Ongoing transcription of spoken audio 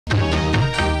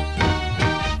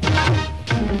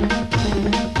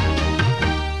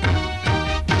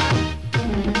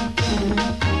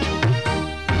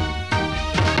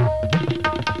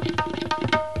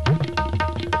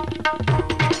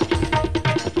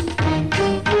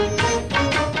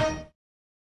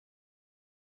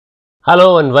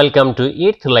Hello and welcome to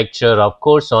 8th lecture of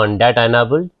course on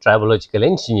data-enabled tribological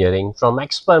engineering from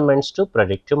experiments to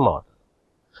predictive model.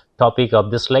 Topic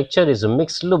of this lecture is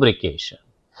mixed lubrication,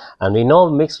 and we know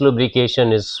mixed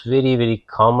lubrication is very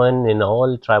common in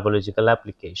all tribological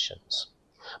applications.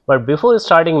 But before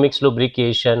starting mixed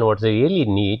lubrication, what we really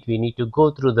need, we need to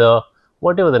go through the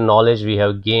whatever the knowledge we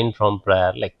have gained from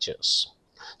prior lectures.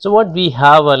 So what we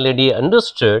have already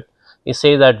understood, we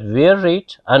say that wear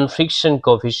rate and friction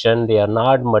coefficient, they are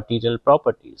not material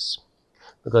properties,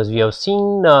 because we have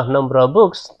seen a number of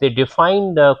books, they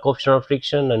define the coefficient of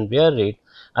friction and wear rate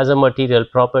as a material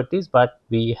properties, but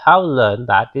we have learned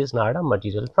that is not a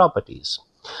material properties.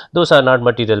 Those are not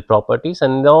material properties,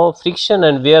 and now friction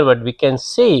and wear, what we can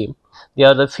say, they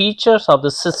are the features of the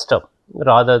system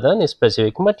rather than a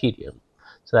specific material.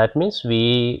 So that means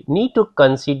we need to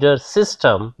consider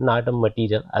system, not a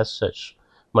material as such.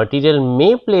 Material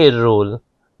may play a role,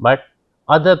 but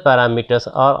other parameters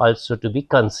are also to be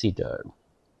considered.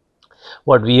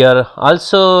 What we are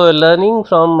also learning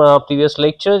from previous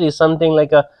lecture is something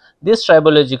like this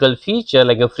tribological feature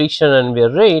like a friction and wear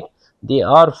rate, they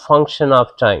are function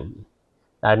of time.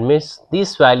 That means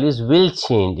these values will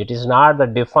change. It is not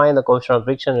that define the coefficient of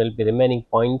friction will be remaining zero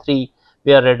point 0.3,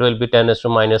 wear rate will be 10 to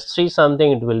minus 3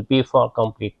 something, it will be for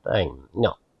complete time.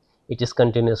 No, it is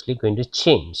continuously going to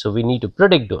change. So we need to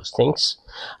predict those things.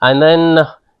 And then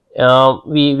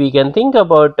we can think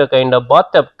about a kind of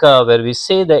bottom curve where we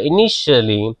say that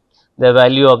initially the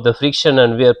value of the friction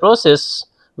and wear process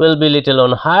will be little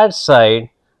on higher side,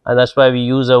 and that's why we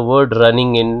use a word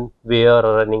running in wear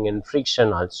or running in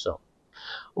friction also.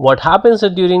 What happens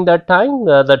during that time,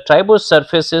 the tribose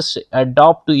surfaces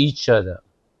adopt to each other.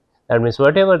 That means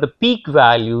whatever the peak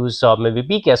values or maybe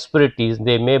peak asperities,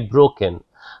 they may broken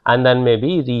and then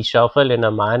maybe reshuffle in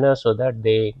a manner so that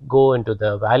they go into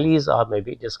the valleys or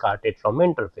maybe discarded from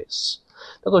interface.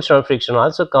 The coefficient of friction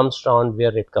also comes down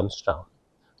where it comes down,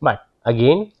 but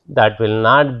again that will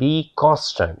not be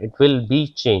constant, it will be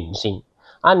changing,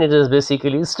 and it is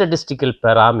basically statistical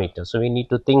parameter. So we need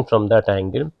to think from that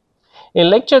angle. In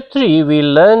lecture 3, we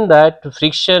learned that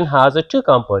friction has two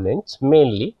components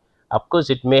mainly. Of course,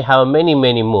 it may have many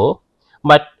more,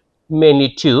 but mainly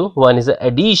two. One is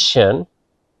addition,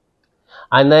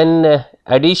 and then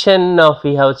addition of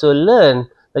we have also learned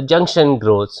the junction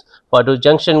growth. For the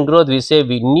junction growth, we say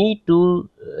we need to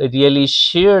really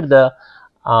share the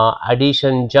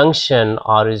addition junction,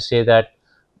 or we say that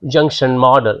junction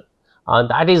model.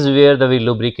 That is where the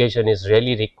lubrication is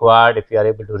really required. If you are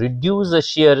able to reduce the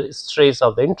shear stress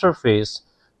of the interface,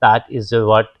 that is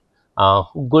what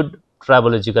good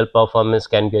tribological performance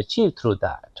can be achieved through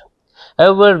that.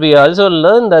 However, we also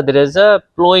learn that there is a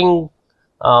flowing,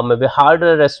 maybe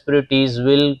harder asperities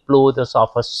will flow the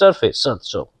softer surface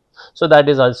also. So that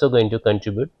is also going to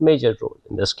contribute major role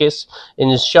in this case.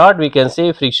 In short, we can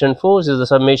say friction force is the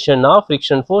summation of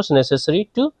friction force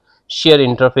necessary to shear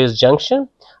interface junction,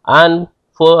 and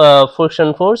for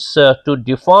friction force to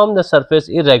deform the surface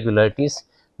irregularities.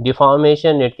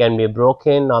 Deformation, it can be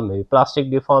broken or maybe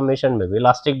plastic deformation, maybe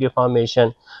elastic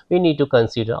deformation, we need to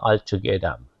consider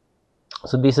altogether.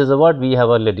 So this is what we have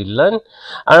already learned.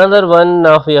 Another one,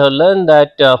 we have learned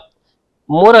that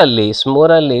more or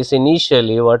less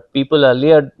initially what people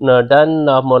earlier done,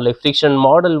 more like friction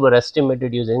model were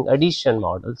estimated using addition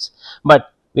models,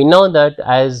 but we know that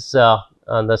as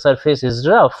the surface is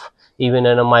rough even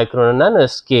in a micro and nano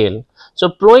scale, so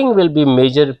plowing will be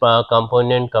major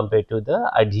component compared to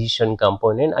the adhesion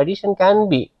component. Adhesion can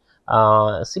be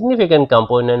significant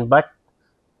component, but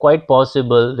quite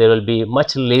possible there will be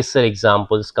much lesser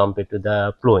examples compared to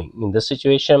the flowing in this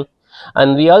situation.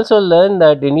 And we also learned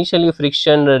that initially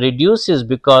friction reduces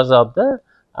because of the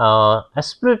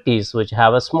asperities which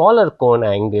have a smaller cone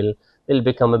angle will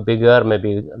become a bigger,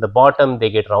 maybe the bottom they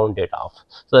get rounded off.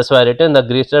 So that's why I written the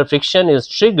greater friction is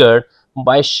triggered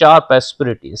by sharp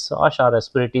asperities. So sharp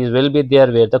asperities will be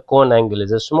there where the cone angle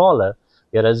is smaller.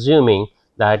 We are assuming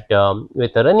that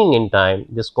with the running in time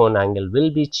this cone angle will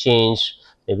be changed.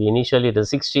 Maybe initially it is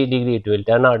 60 degree, it will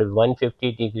turn out to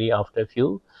 150 degree after a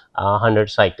few 100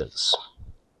 cycles.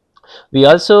 We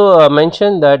also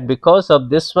mentioned that because of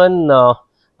this one,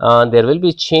 there will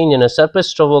be change in a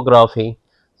surface topography.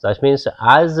 So that means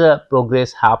as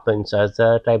progress happens, as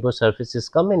the tribose surfaces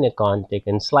come in a contact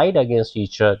and slide against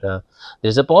each other, there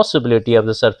is a possibility of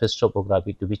the surface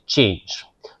topography to be changed.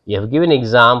 We have given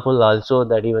example also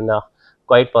that even the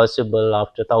quite possible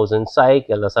after 1000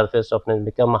 cycle the surface roughness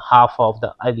become half of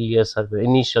the earlier surface,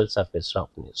 initial surface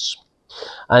roughness.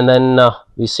 And then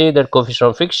we say that coefficient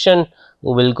of friction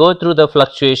will go through the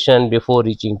fluctuation before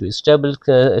reaching to a stable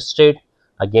state,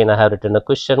 Again, I have written a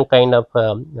question kind of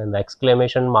an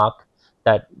exclamation mark,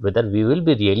 that whether we will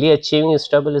be really achieving a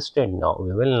stable state. No,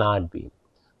 we will not be,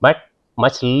 but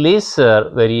much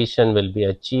lesser variation will be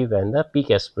achieved when the peak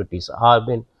asperities are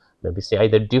been, maybe say,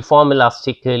 either deformed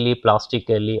elastically,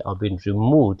 plastically, or been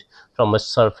removed from a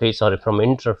surface or from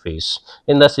interface.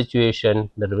 In the situation,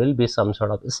 there will be some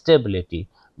sort of stability,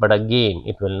 but again,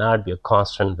 it will not be a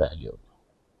constant value.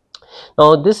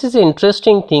 Now, this is an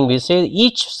interesting thing. We say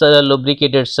each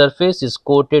lubricated surface is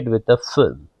coated with a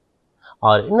film,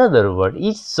 or in other words,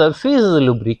 each surface is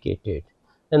lubricated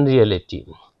in reality,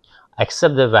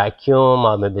 except the vacuum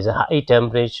or maybe the high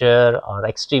temperature or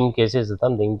extreme cases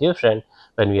something different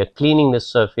when we are cleaning the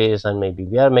surface and maybe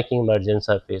we are making emergent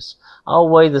surface.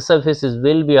 Otherwise, the surfaces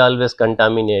will be always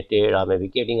contaminated or maybe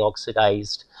getting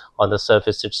oxidized on the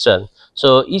surface itself.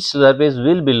 So each surface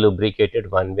will be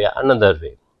lubricated one way or another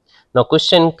way. Now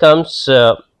question comes,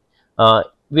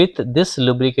 with this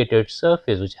lubricated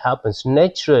surface which happens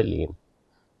naturally,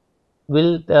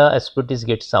 will the asperities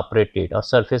get separated or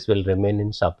surface will remain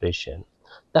in separation?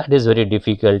 That is very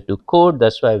difficult to code.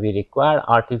 That's why we require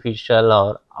artificial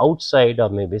or outside or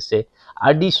maybe say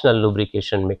additional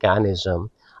lubrication mechanism,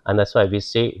 and that's why we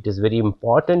say it is very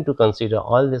important to consider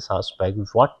all this aspect,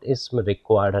 what is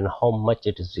required and how much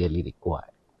it is really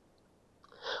required.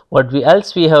 What we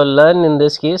else we have learned in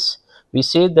this case, we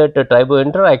say that the tribo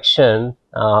interaction,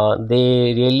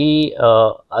 they really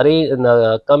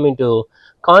come into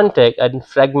contact and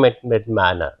fragmented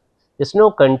manner. There's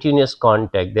no continuous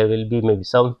contact. There will be maybe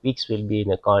some peaks will be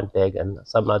in a contact and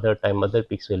some other time other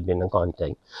peaks will be in a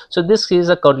contact. So this is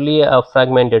a currently a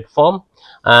fragmented form,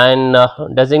 and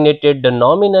designated the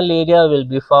nominal area will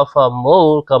be far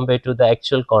more compared to the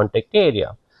actual contact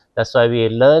area. That's why we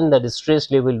learn that the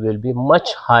stress level will be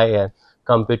much higher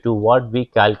compared to what we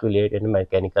calculate in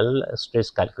mechanical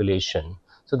stress calculation.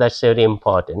 So that's very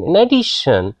important. In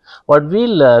addition, what we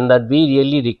learn that we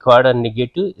really require a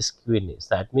negative skewness.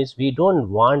 That means we don't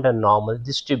want a normal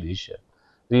distribution.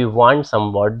 We want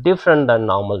somewhat different than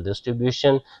normal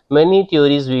distribution. Many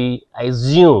theories we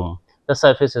assume the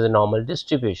surface is a normal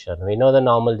distribution. We know the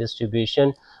normal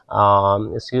distribution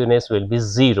skewness will be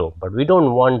 0, but we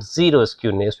don't want 0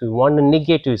 skewness, we want a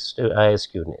negative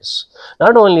skewness.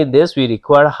 Not only this, we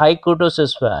require high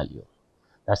kurtosis value.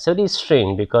 That's very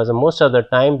strange because most of the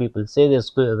time people say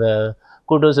this, the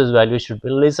kurtosis value should be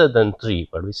lesser than 3,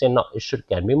 but we say no, it should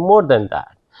can be more than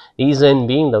that. Reason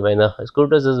being that when a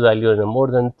kurtosis value is more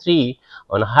than 3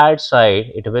 on higher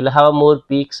side, it will have more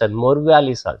peaks and more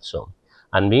valleys also.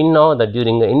 And we know that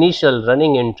during the initial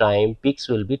running in time, peaks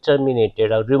will be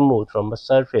terminated or removed from a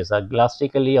surface or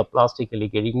elastically or plastically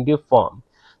getting deformed.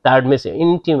 That means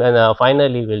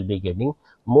finally will be getting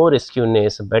more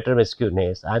skewness, better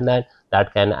skewness, and then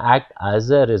that can act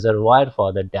as a reservoir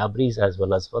for the debris as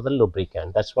well as for the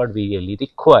lubricant. That's what we really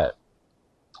require.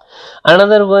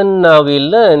 Another one, we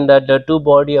learned that the two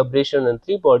body abrasion and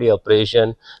three body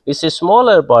abrasion, we see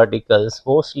smaller particles,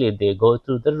 mostly they go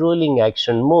through the rolling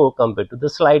action more compared to the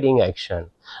sliding action.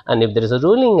 And if there is a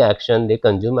rolling action, they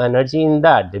consume energy in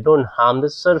that, they don't harm the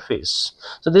surface.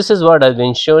 So this is what has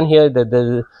been shown here, that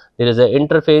there is an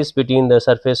interface between the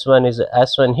surface one is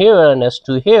S1 here and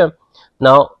S2 here.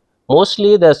 Now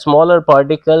mostly the smaller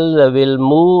particle will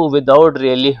move without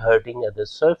really hurting at the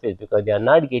surface because they are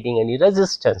not getting any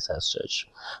resistance as such.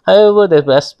 However,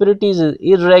 the asperity is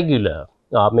irregular,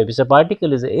 or maybe the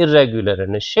particle is irregular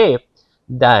in a shape,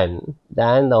 then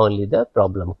only the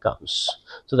problem comes.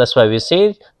 So that's why we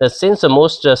say that since the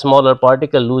most smaller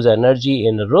particle lose energy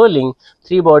in rolling,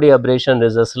 three body abrasion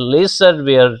results lesser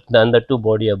wear than the two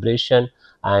body abrasion.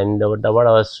 And what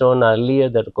I was shown earlier,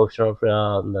 that the coefficient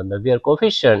of the wear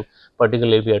coefficient,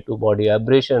 particularly if you have two body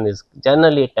abrasion, is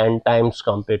generally 10 times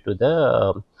compared to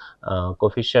the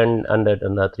coefficient under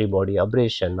the three body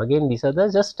abrasion. Again, these are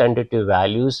the just tentative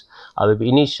values of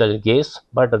initial guess,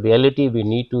 but in reality we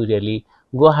need to really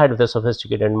go ahead with a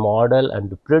sophisticated model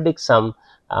and to predict some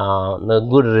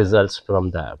good results from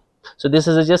that. So this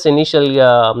is just initial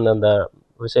the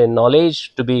we say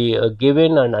knowledge to be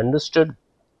given and understood.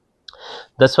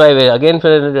 That's why we again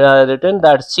written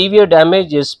that severe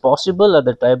damage is possible at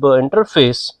the tribo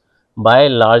interface by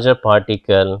larger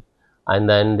particle, and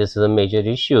then this is a major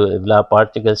issue. If the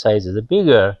particle size is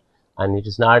bigger and it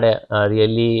is not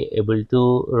really able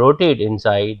to rotate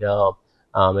inside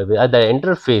maybe at the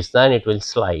interface, then it will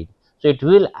slide. So it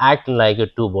will act like a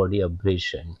two body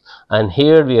abrasion, and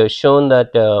here we have shown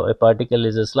that a particle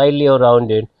is slightly around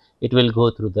it, it will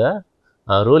go through the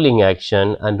rolling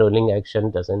action, and rolling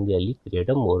action doesn't really create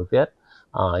a more wear.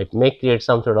 It may create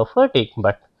some sort of fatigue,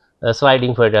 but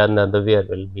sliding fatigue and the wear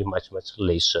will be much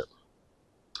lesser.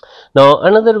 Now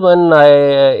another one,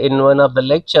 in one of the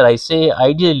lecture I say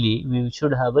ideally we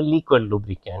should have a liquid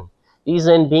lubricant.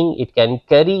 Reason being, it can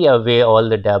carry away all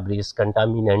the debris,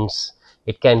 contaminants,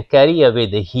 it can carry away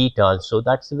the heat also,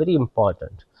 that's very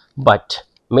important. But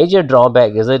major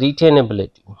drawback is the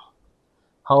retainability,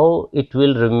 how it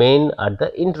will remain at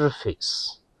the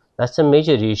interface. That's a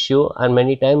major issue, and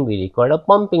many times we require a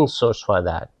pumping source for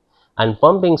that. And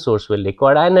pumping source will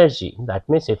require energy. That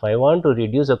means if I want to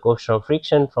reduce a coefficient of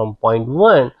friction from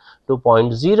 0.1 to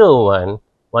 0.01,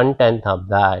 one tenth of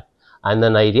that, and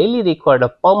then I really require a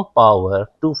pump power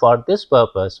to for this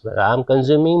purpose, where I am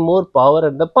consuming more power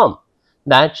at the pump.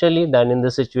 Naturally, then in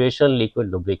the situation,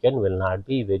 liquid lubricant will not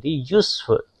be very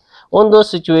useful. On those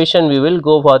situations, we will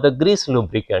go for the grease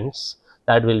lubricants.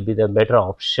 That will be the better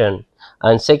option.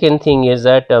 And second thing is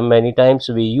that many times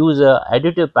we use a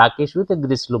additive package with a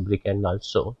grease lubricant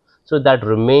also. So that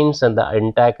remains and the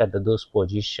intact at those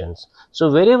positions.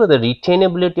 So wherever the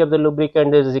retainability of the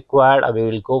lubricant is required, we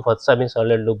will go for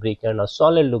semi-solid lubricant or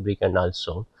solid lubricant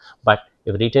also. But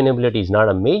if retainability is not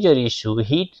a major issue,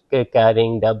 heat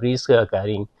carrying, debris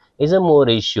carrying is a more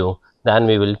issue, then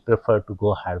we will prefer to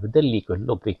go ahead with the liquid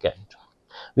lubricant.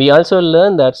 We also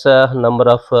learn that's a number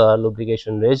of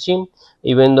lubrication regime,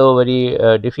 even though very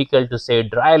difficult to say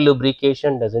dry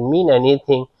lubrication doesn't mean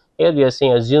anything. Here we are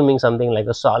saying assuming something like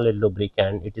a solid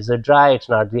lubricant, it is a dry, it's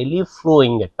not really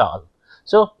flowing at all.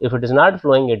 So if it is not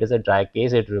flowing, it is a dry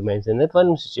case, it remains in that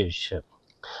one situation.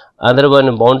 Other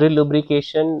one, boundary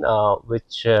lubrication,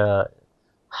 which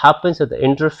happens at the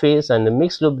interface, and the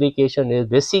mixed lubrication is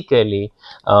basically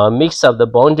mix of the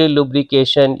boundary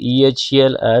lubrication,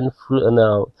 EHL, and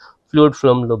fluid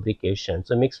film lubrication.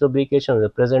 So mixed lubrication, the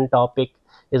present topic,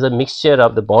 is a mixture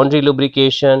of the boundary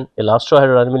lubrication,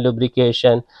 elastohydrodynamic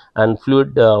lubrication, and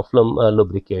fluid film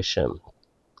lubrication.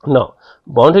 Now,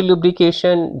 boundary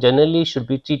lubrication generally should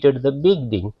be treated at the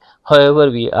beginning. However,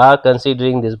 we are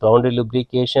considering this boundary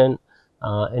lubrication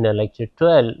in a lecture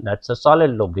 12, that's a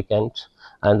solid lubricant.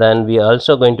 And then we are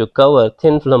also going to cover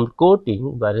thin film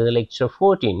coating, that is a lecture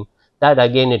 14. That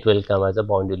again it will come as a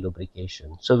boundary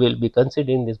lubrication. So we will be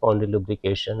considering this boundary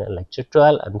lubrication in lecture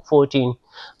 12 and 14.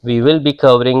 We will be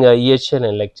covering EHL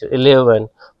in lecture 11,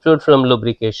 fluid film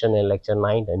lubrication in lecture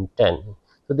 9 and 10.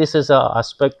 So this is a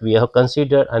aspect we have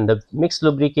considered, and the mixed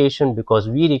lubrication, because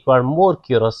we require more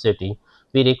curiosity,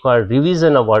 we require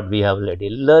revision of what we have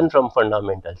already learned from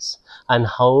fundamentals, and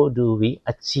how do we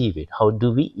achieve it, how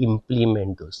do we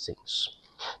implement those things.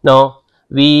 Now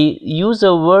we use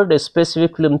a word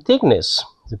specific film thickness,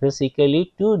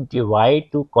 basically to divide,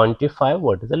 to quantify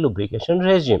what is the lubrication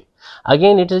regime.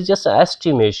 Again, it is just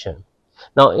estimation.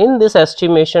 Now in this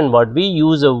estimation, what we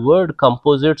use a word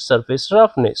composite surface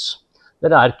roughness, the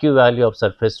RQ value of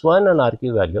surface 1 and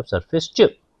RQ value of surface 2.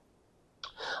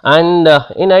 And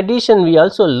in addition, we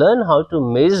also learn how to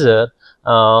measure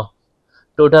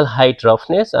total height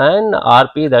roughness and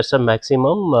RP, that's a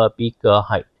maximum peak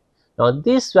height. Now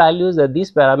these values,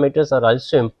 these parameters are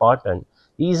also important.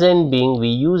 Reason being, we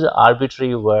use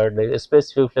arbitrary word, the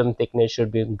specific film thickness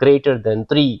should be greater than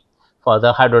 3 for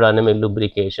the hydrodynamic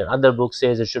lubrication. Other books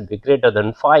says it should be greater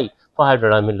than 5 for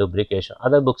hydrodynamic lubrication.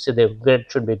 Other books say they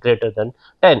should be greater than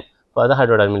 10 for the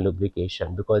hydrodynamic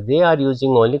lubrication, because they are using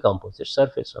only composite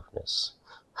surface roughness.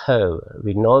 However,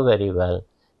 we know very well,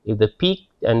 if the peak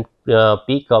and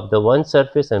peak of the one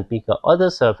surface and peak of other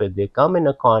surface, they come in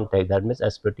a contact, that means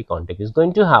asperity contact is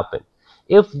going to happen.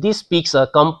 If these peaks are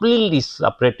completely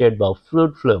separated by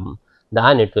fluid film,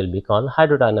 then it will be called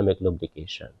hydrodynamic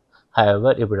lubrication.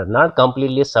 However, if it are not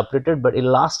completely separated but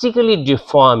elastically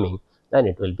deforming, then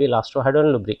it will be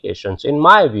elastohydrodynamic lubrication. So in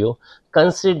my view,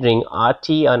 considering RT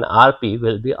and RP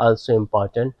will be also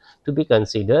important to be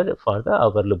considered for the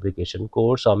our lubrication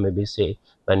course, or maybe say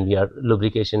when we are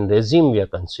lubrication regime we are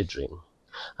considering.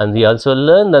 And we also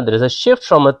learn that there is a shift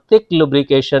from a thick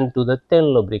lubrication to the thin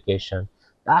lubrication.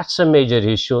 That's a major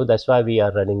issue. That's why we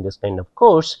are running this kind of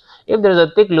course. If there is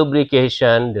a thick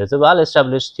lubrication, there is a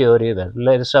well-established theory,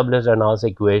 well-established Reynolds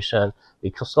equation, we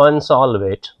can solve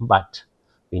it. But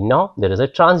we know there is a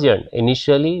transient.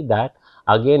 Initially, that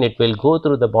again it will go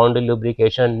through the boundary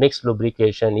lubrication, mixed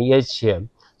lubrication, EHM.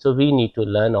 So we need to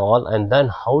learn all, and then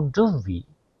how do we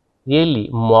really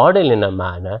model in a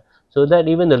manner so that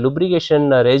even the lubrication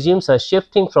regimes are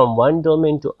shifting from one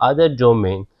domain to other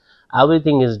domain.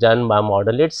 Everything is done by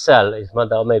model itself. It's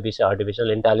not maybe artificial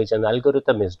intelligence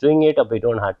algorithm is doing it, or we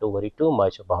don't have to worry too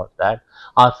much about that.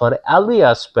 Or for every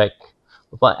aspect,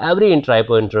 for every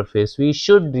intrahypo interface, we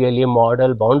should really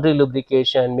model boundary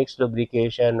lubrication, mixed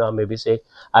lubrication, or maybe say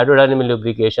hydrodynamic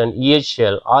lubrication,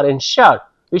 EHL, or in short,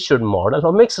 we should model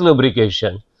for mixed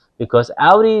lubrication. because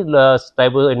every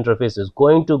type of interface is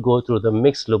going to go through the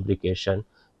mixed lubrication,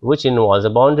 which involves a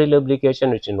boundary lubrication,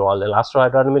 which involves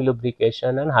elastohydrodynamic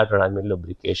lubrication and hydrodynamic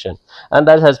lubrication. And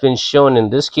that has been shown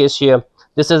in this case here.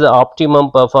 This is the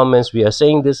optimum performance. We are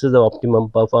saying this is the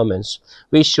optimum performance.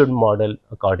 We should model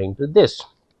according to this.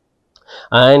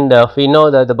 And we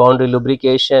know that the boundary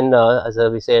lubrication, as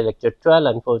we say, lecture 12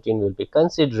 and 14 will be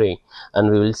considering, and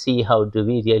we will see how do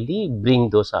we really bring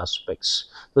those aspects.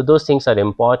 So those things are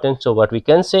important. So what we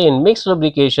can say in mixed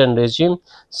lubrication regime,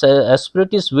 so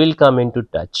asperities will come into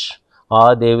touch,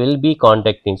 or they will be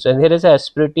contacting. So there is a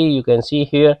asperity you can see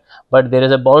here, but there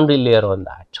is a boundary layer on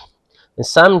that.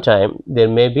 Sometime there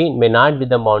may not be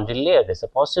the boundary layer. There's a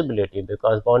possibility,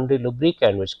 because boundary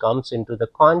lubricant which comes into the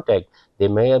contact, they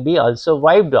may be also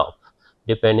wiped off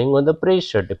depending on the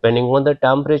pressure, depending on the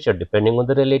temperature, depending on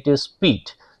the relative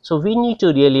speed. So we need to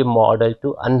really model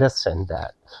to understand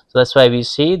that. So that's why we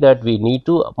say that we need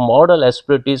to model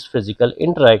asperities physical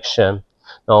interaction.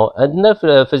 Now, in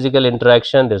the physical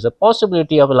interaction, there's a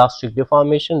possibility of elastic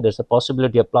deformation, there's a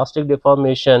possibility of plastic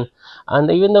deformation, and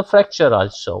even the fracture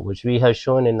also, which we have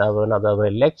shown in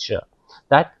another lecture,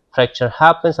 that fracture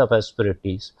happens of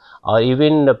asperities. Or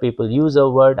even the people use a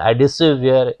word adhesive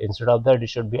wear. Instead of that, it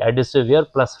should be adhesive wear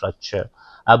plus fracture,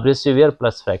 abrasive wear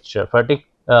plus fracture, fatigue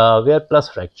wear plus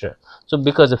fracture. So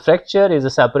because a fracture is a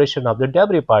separation of the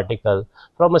debris particle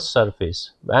from a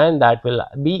surface, and that will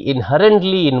be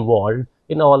inherently involved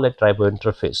in all the tribo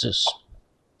interfaces.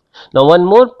 Now one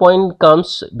more point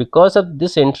comes, because of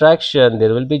this interaction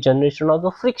there will be generation of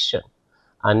the friction,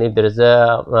 and if there is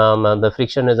a the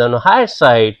friction is on a higher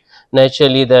side,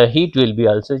 naturally the heat will be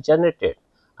also generated,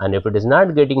 and if it is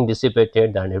not getting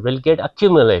dissipated, then it will get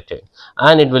accumulated,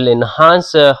 and it will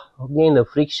enhance again the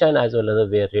friction as well as the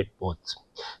wear rate both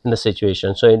in the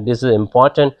situation. So this is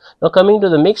important. Now coming to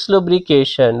the mixed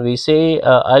lubrication, we say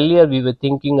earlier we were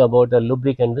thinking about the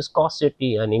lubricant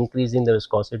viscosity and increasing the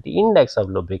viscosity index of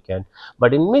lubricant,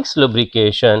 but in mixed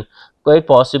lubrication quite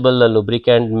possible the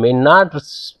lubricant may not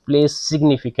play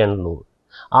significant role,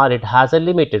 or it has a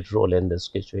limited role in this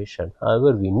situation.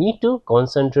 However, we need to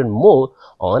concentrate more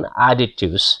on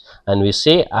additives, and we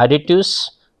say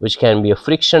additives which can be a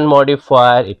friction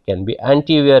modifier, it can be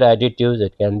anti-wear additives,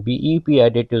 it can be EP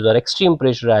additives or extreme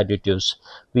pressure additives.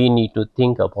 We need to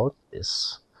think about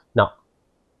this. Now,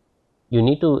 you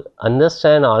need to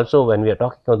understand also, when we are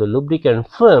talking about the lubricant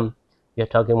film, we are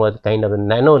talking about kind of a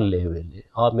nano level,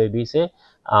 or maybe say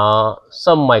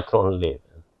some micron level.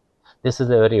 This is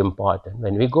very important.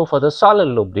 When we go for the solid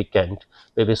lubricant,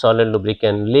 maybe solid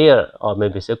lubricant layer or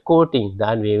maybe say coating,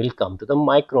 then we will come to the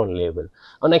micron level.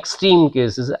 On extreme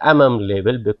cases,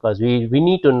 level, because we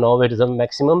need to know what is the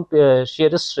maximum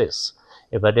shear stress.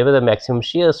 If whatever the maximum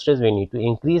shear stress, we need to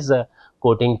increase the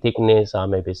coating thickness or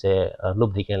maybe say a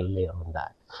lubricant layer on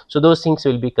that. So those things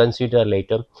will be considered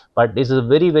later, but this is a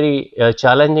very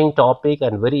challenging topic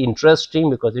and very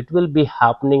interesting, because it will be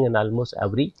happening in almost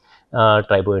every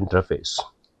tribo interface.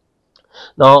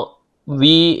 Now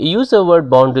we use the word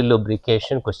boundary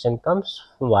lubrication. Question comes,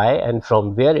 why and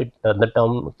from where the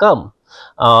term come?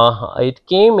 It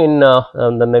came in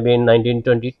maybe in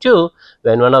 1922,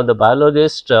 when one of the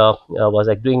biologists was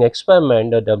doing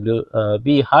experiment,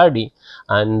 W.B. Hardy,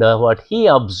 and what he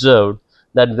observed,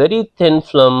 that very thin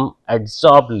film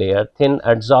adsorbed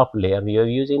layer, we are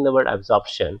using the word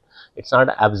absorption, it's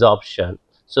not absorption.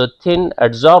 So thin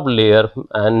adsorbed layer,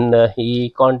 and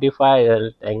he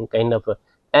quantified a kind of a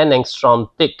 10 angstrom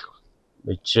thick,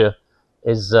 which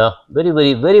is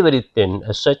very thin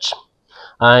as such,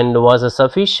 and was a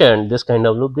sufficient, this kind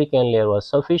of lubricant layer was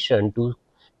sufficient to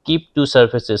keep two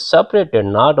surfaces separated,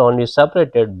 not only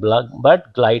separated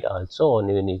but glide also on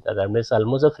beneath other. That means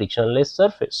almost a frictionless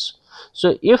surface.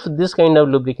 So if this kind of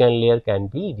lubricant layer can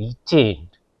be retained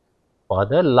for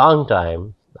the long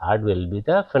time, that will be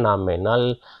the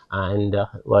phenomenal. And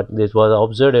what this was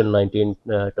observed in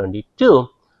 1922,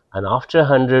 and after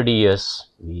 100 years,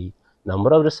 we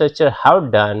number of researchers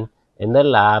have done in the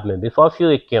lab, maybe for few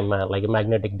equipment like a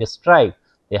magnetic disk drive,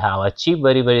 they have achieved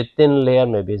very thin layer,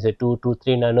 maybe say 2 to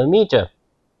 3 nanometer,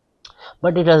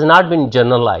 but it has not been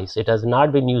generalized, it has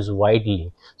not been used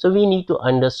widely. So we need to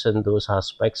understand those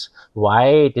aspects, why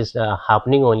it is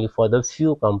happening only for the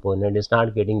few component, is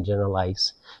not getting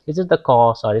generalized. Is it the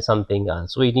cost or is something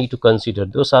else? We need to consider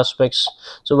those aspects.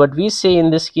 So what we say in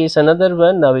this case, another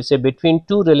one, now we say between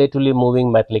two relatively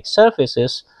moving metallic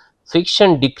surfaces,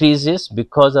 friction decreases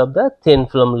because of the thin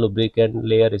film lubricant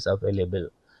layer is available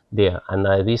there.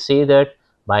 And we say that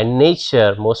by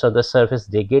nature most of the surface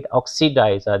they get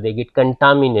oxidized or they get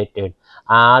contaminated,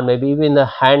 or maybe even the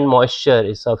hand moisture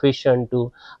is sufficient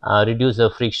to reduce the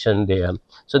friction there.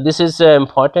 So this is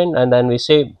important. And then we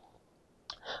say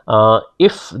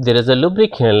if there is a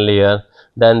lubricant layer,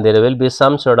 then there will be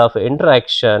some sort of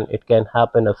interaction. It can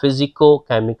happen a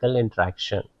physico-chemical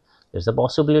interaction. There's a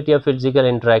possibility of physical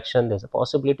interaction, there's a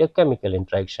possibility of chemical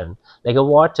interaction. Like a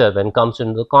water, when comes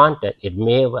into contact, it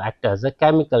may act as a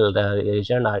chemical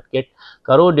agent or get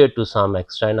corroded to some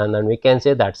extent, and then we can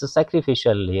say that's a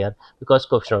sacrificial layer, because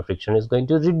coefficient of friction is going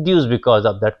to reduce because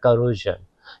of that corrosion.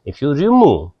 If you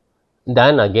remove,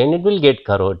 then again it will get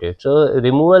corroded. So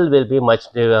removal will be much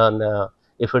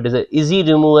if it is a easy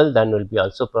removal, then will be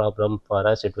also problem for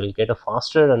us. It will get a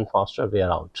faster and faster wear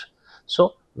out.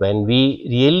 So when we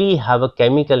really have a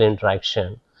chemical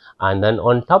interaction, and then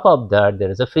on top of that there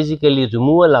is a physically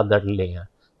removal of that layer,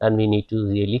 then we need to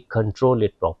really control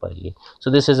it properly. So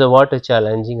this is a water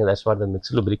challenging, and that's what the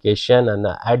mixed lubrication and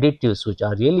the additives which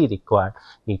are really required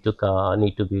need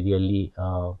to be really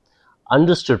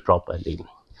understood properly.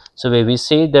 So where we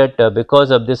say that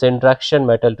because of this interaction,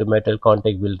 metal to metal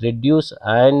contact will reduce,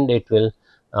 and it will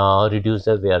reduce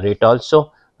the wear rate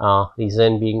also.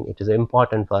 Reason being, it is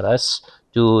important for us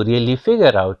to really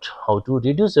figure out how to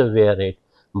reduce the wear rate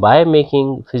by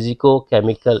making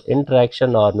physico-chemical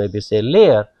interaction, or maybe say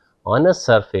layer on a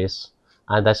surface,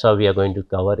 and that's what we are going to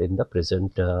cover in the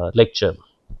present lecture.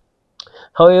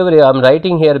 However, I am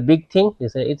writing here a big thing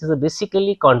is that it is a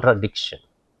basically contradiction.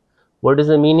 What is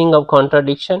the meaning of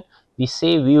contradiction? We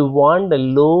say we want a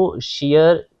low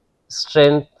shear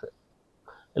strength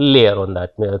layer on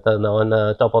that, on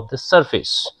the top of the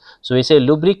surface. So we say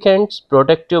lubricants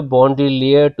protective boundary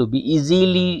layer to be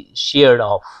easily sheared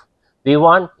off. We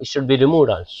want it should be removed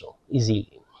also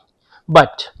easily,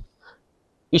 but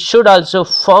it should also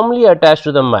firmly attach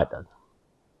to the metal.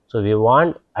 So we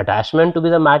want attachment to be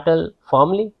the metal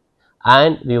firmly,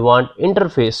 and we want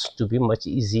interface to be much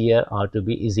easier or to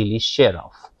be easily shear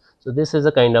off. So this is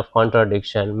a kind of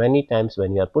contradiction. Many times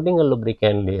when you are putting a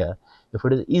lubricant layer, if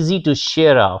it is easy to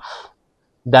shear off,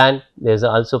 then there is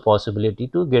also possibility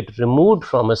to get removed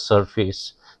from a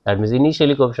surface. That means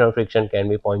initially coefficient of friction can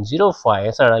be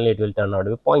 0.05, suddenly it will turn out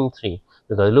to be 0.3,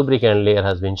 because lubricant layer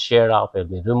has been sheared off, it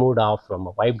will be removed off from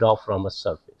a wiped off from a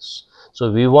surface.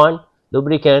 So we want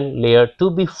lubricant layer to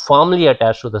be firmly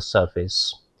attached to the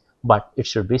surface, but it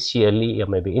should be shearly, or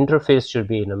maybe interface should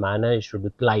be in a manner, it should be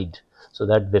plied, so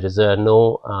that there is a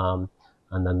no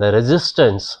and then the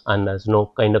resistance, and there is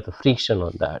no kind of a friction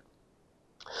on that.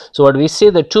 So what we say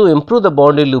that to improve the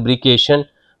boundary lubrication,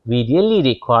 we really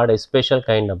require a special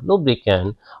kind of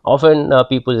lubricant. Often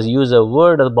people use a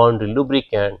word of boundary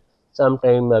lubricant.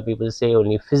 Sometimes people say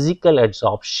only physical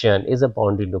adsorption is a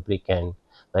boundary lubricant.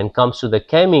 When it comes to the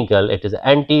chemical, it is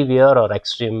anti-wear or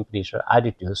extreme pressure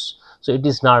additives. So it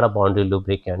is not a boundary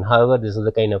lubricant. However, this is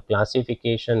the kind of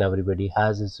classification everybody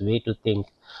has its way to think.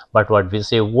 But what we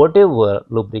say, whatever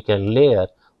lubricant layer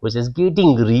which is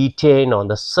getting retained on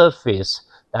the surface,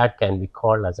 that can be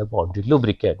called as a boundary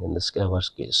lubricant in this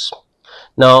case.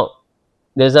 Now,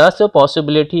 there is also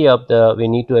possibility of we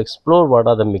need to explore what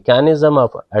are the mechanism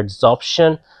of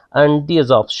adsorption and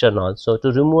desorption also, to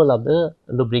removal of the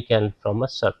lubricant from a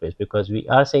surface, because we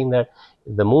are saying that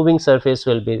the moving surface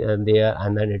will be there,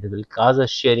 and then it will cause a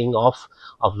shearing off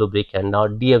of lubricant or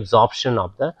deabsorption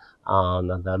of the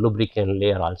lubricant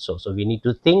layer also. So we need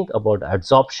to think about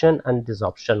adsorption and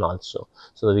desorption also.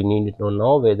 So we need to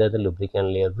know whether the lubricant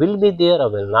layer will be there or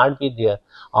will not be there,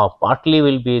 or partly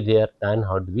will be there, then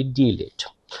how do we deal it.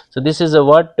 So this is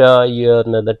what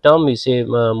the term we say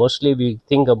mostly we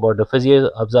think about the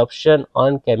physical absorption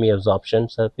on chemi absorption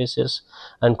surfaces,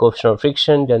 and coefficient of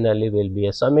friction generally will be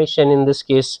a summation. In this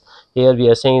case, here we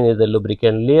are saying that the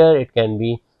lubricant layer, it can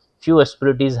be few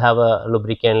asperities have a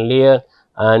lubricant layer,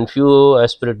 and few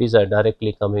asperities are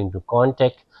directly coming to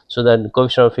contact. So that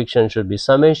coefficient of friction should be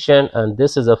summation, and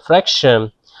this is a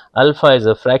fraction. Alpha is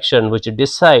a fraction which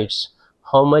decides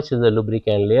how much is the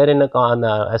lubricant layer in a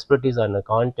asperities are in a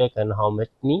contact, and how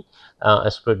many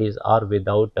asperities are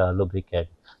without lubricant.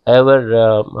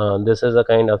 However, this is a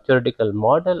kind of theoretical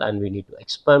model, and we need to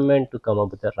experiment to come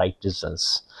up with the right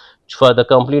results. For the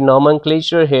complete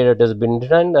nomenclature, here it has been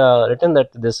written that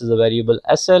this is a variable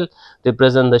SL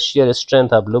represent the shear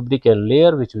strength of lubricant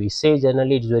layer, which we say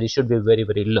generally it should be very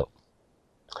low.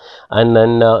 And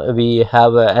then we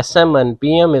have SM and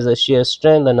PM is a shear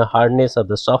strength and a hardness of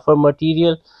the software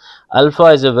material. Alpha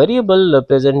is a variable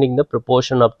representing the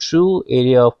proportion of true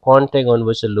area of contact on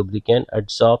which a lubricant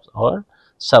adsorbs or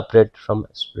separates from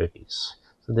asperities.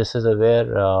 So this is where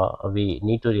we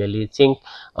need to really think.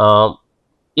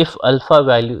 If alpha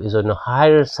value is on a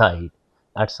higher side,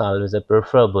 that's always a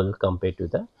preferable compared to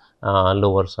the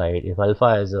lower side. If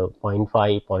alpha is a 0.5,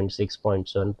 0.6,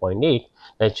 0.7, 0.8,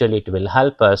 naturally it will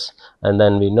help us, and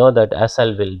then we know that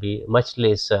SL will be much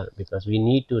lesser because we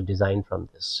need to design from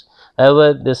this.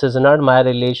 However, this is not my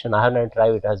relation. I have not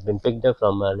tried. It has been picked up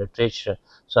from literature,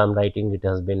 so I'm writing it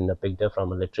has been picked up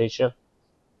from a literature.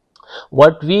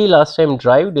 What we last time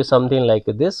derived is something like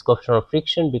this: coefficient of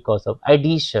friction because of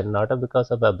addition, not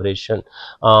because of aberration.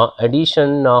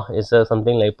 Addition is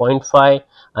something like 0.5,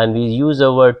 and we use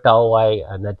our word tau I,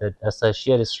 and that as a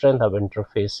shear strength of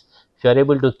interface. If you are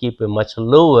able to keep it much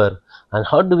lower, and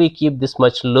how do we keep this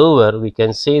much lower? We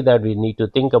can say that we need to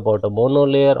think about a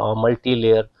monolayer or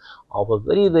multi-layer of a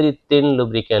very thin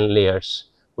lubricant layers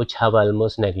which have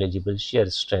almost negligible shear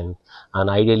strength, and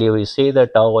ideally we say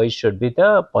that tau I should be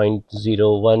the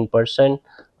 0.01%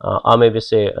 or maybe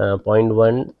say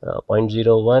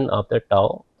 0.01 of the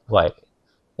tau y.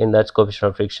 In that, coefficient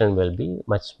of friction will be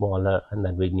much smaller, and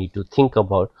then we need to think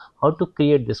about how to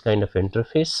create this kind of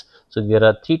interface. So there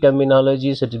are three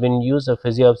terminologies that have been used: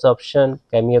 physioabsorption,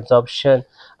 chemiabsorption,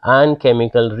 and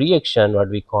chemical reaction, what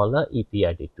we call a EP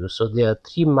additive. So there are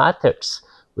three methods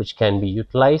which can be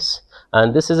utilized,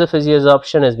 and this is a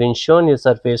physioabsorption has been shown in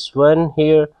surface 1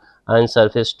 here and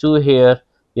surface 2 here.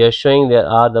 We are showing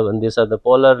these are the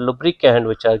polar lubricant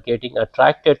which are getting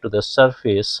attracted to the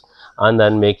surface and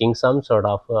then making some sort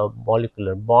of a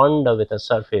molecular bond with a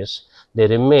surface. They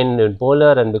remain in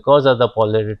polar, and because of the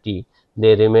polarity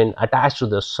they remain attached to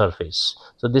the surface.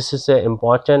 So this is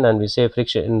important, and we say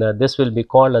friction, this will be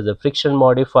called as the friction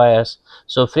modifiers.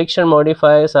 So friction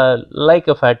modifiers are like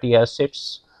a fatty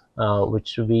acids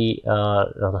which we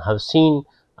have seen.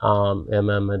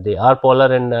 They are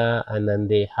polar, and then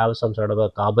they have some sort of a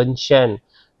carbon chain.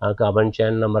 Carbon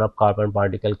chain number of carbon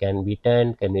particle can be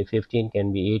 10, can be 15,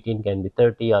 can be 18, can be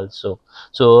 30 also.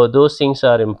 So those things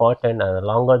are important, and the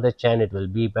longer the chain, it will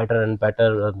be better and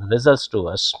better results to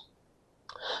us.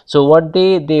 So what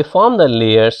they form the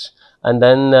layers, and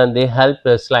then they help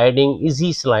sliding,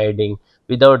 easy sliding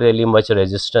without really much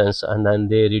resistance, and then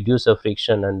they reduce the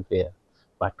friction and wear.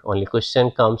 But only question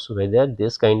comes whether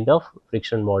this kind of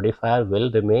friction modifier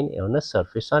will remain on a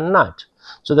surface or not.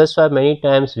 So that's why many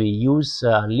times we use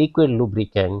liquid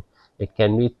lubricant. It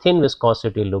can be thin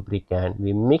viscosity lubricant.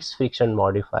 We mix friction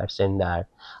modifiers in that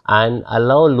and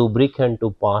allow lubricant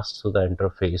to pass through the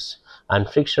interface, and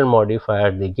friction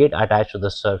modifier they get attached to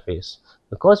the surface.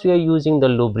 Because we are using the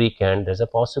lubricant, there is a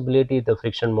possibility the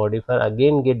friction modifier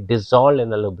again get dissolved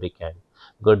in the lubricant.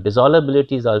 Good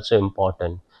dissolvability is also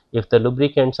important. If the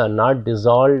lubricants are not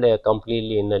dissolved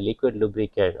completely in the liquid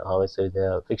lubricant, so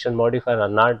the friction modifier are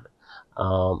not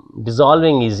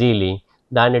dissolving easily,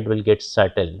 then it will get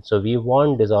settled. So we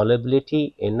want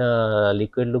dissolvability in a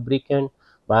liquid lubricant,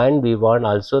 and we want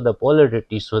also the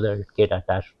polarity so that it get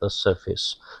attached to the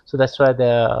surface. So that's why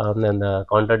then the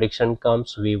contradiction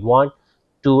comes. We want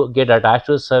to get attached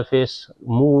to the surface,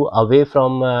 move away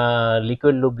from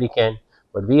liquid lubricant,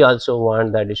 but we also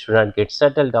want that it should not get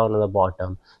settled down on the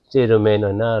bottom, they remain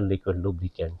on a liquid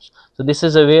lubricants. So this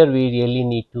is where we really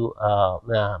need to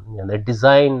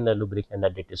design the lubricant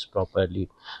that it is properly.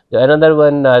 Another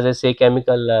one, as I say,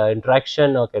 chemical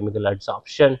interaction or chemical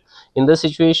adsorption. In this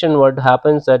situation, what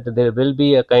happens that there will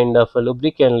be a kind of a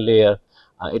lubricant layer.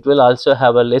 It will also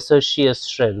have a lesser shear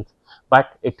strength,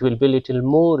 but it will be little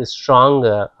more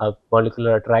stronger.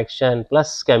 Molecular attraction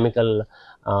plus chemical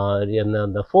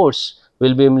the force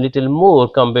will be little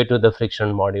more compared to the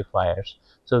friction modifiers.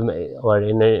 So or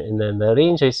in the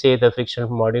range, I say the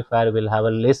friction modifier will have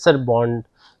a lesser bond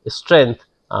strength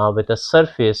with a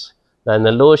surface, then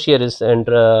the low shear is and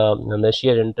the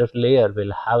shear interlayer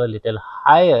will have a little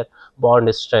higher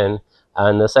bond strength,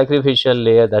 and the sacrificial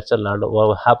layer, that's a lot of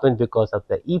what happens because of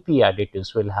the EP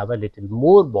additives, will have a little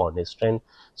more bond strength.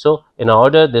 So in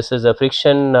order, this is a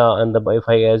friction and if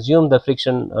I assume the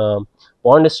friction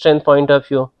bond strength point of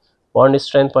view,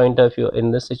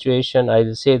 in this situation, I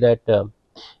will say that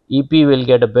EP will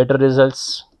get a better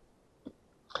results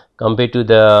compared to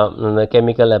the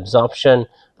chemical absorption,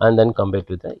 and then compared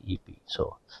to the EP.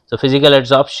 So physical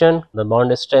adsorption, the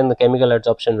bond strength, the chemical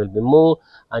adsorption will be more,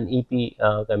 and EP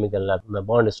the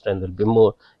bond strength will be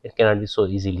more. It cannot be so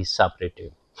easily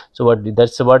separated. So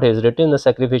that's what is written. The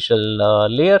sacrificial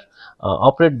layer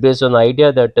operate based on the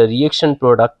idea that a reaction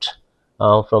product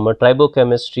from a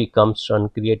tribochemistry comes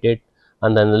uncreated,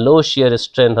 and then the low shear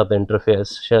strength of the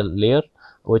interfacial layer,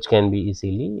 which can be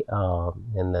easily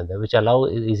which allow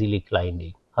easily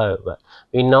gliding. However,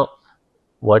 we know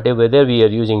whether we are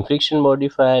using friction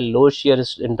modifier, low shear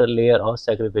interlayer or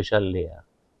sacrificial layer,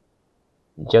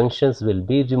 junctions will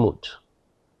be removed.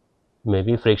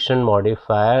 maybe friction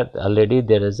modifier, already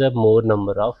there is a more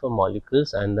number of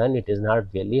molecules and then it is not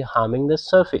really harming the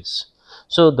surface.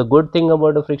 So the good thing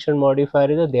about a friction modifier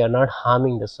is that they are not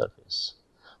harming the surface,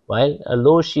 while a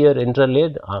low shear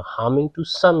interlayer are harming to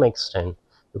some extent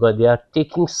because they are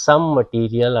taking some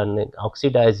material and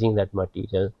oxidizing that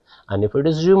material, and if it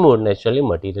is removed, naturally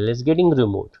material is getting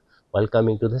removed. While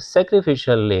coming to the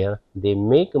sacrificial layer, they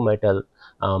make metallic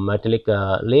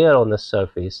layer on the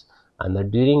surface, and the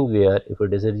during wear, if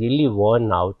it is really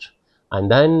worn out, and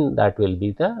then that will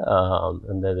be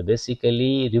the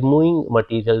basically removing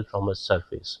material from a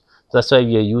surface. So that's why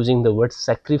we are using the word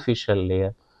sacrificial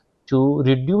layer to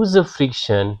reduce the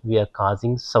friction we are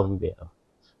causing somewhere.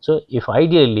 So if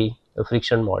ideally a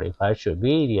friction modifier should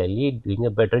be really doing a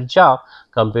better job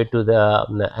compared to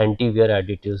the anti-wear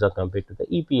additives or compared to the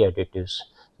EP additives.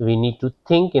 We need to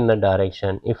think in the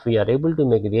direction, if we are able to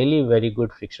make really very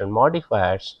good friction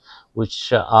modifiers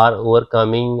which are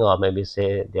overcoming, or maybe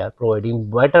say they are providing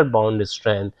better bond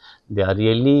strength, they are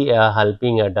really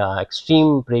helping at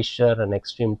extreme pressure and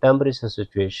extreme temperature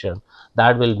situation,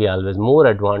 that will be always more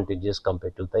advantageous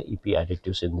compared to the EP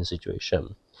additives in this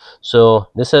situation. So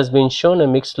this has been shown a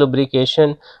mixed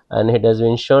lubrication, and it has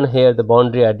been shown here the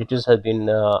boundary additives have been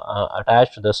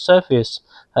attached to the surface.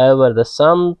 However, the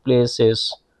some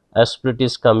places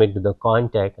asperities come into the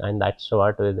contact, and that's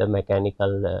what with the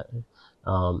mechanical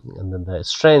and then the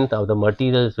strength of the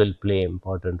materials will play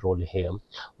important role here.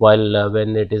 While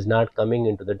when it is not coming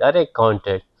into the direct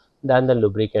contact, then the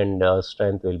lubricant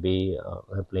strength will be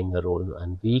playing a role,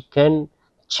 and we can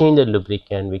change the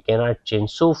lubricant. We cannot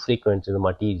change so frequently the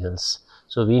materials.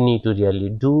 So we need to really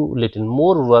do little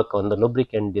more work on the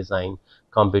lubricant design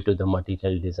compared to the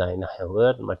material design.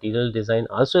 However, material design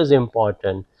also is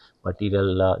important.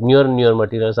 Material newer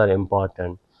materials are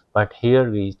important, but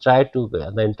here we try to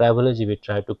in tribology we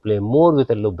try to play more with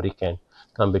the lubricant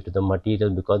compared to the material,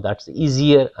 because that's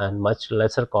easier and much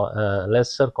lesser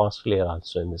costlier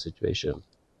also in the situation.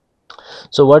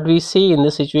 So what we see in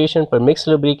this situation for mixed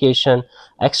lubrication,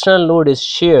 external load is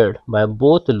shared by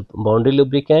both boundary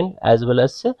lubricant as well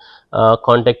as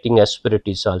contacting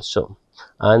asperities also.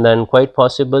 And then quite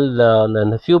possible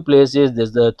in a few places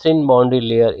this the thin boundary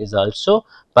layer is also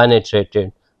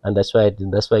penetrated, and that's why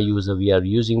we are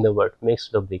using the word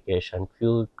mixed lubrication.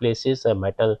 Few places a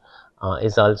metal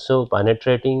is also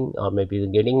penetrating or maybe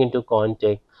getting into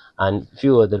contact, and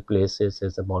few other places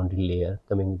is a boundary layer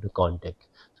coming into contact.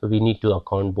 So we need to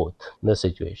account both in the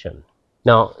situation.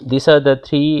 Now these are the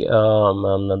three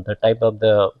the type of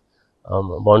the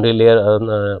boundary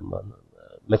layer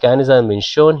mechanism is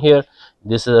shown here.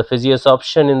 This is a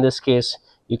physiosorption. In this case,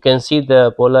 you can see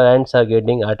the polar ends are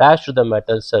getting attached to the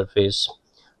metal surface,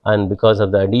 and because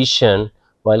of the addition,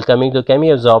 while coming to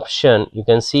chemiabsorption, you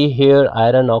can see here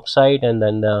iron oxide, and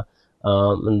then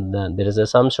there is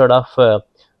some sort of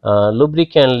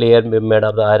lubricant layer made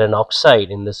of the iron oxide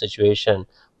in this situation,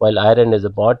 while iron is the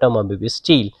bottom or maybe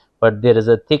steel, but there is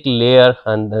a thick layer,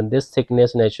 and then this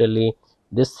thickness naturally,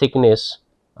 this thickness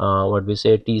what we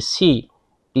say TC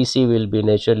will be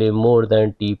naturally more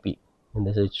than TP. In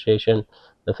this situation,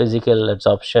 the physical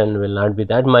absorption will not be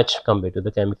that much compared to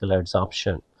the chemical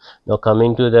absorption. Now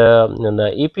coming to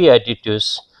the EP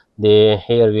additives, they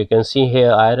here we can see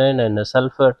here iron and the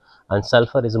sulfur, and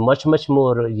sulfur is much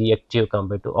more reactive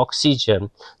compared to oxygen.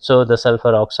 So the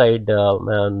sulfur oxide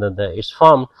is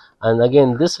formed, and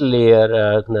again this layer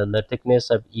the thickness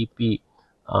of EP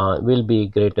will be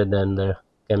greater than the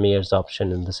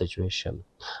chemiabsorption in the situation.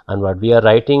 And what we are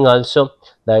writing also,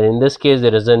 that in this case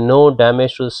there is a no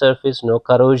damage to the surface, no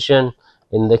corrosion.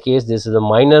 In the case this is a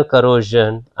minor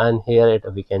corrosion, and here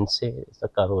we can say it's a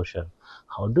corrosion.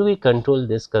 How do we control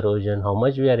this corrosion? How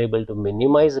much we are able to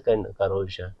minimize the kind of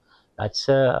corrosion? That's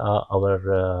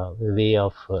our way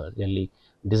of really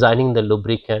designing the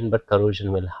lubricant, but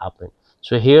corrosion will happen.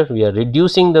 So here we are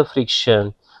reducing the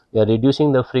friction, but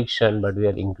we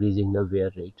are increasing the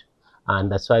wear rate,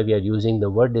 and that's why we are using the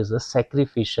word is a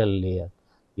sacrificial layer.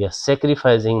 We are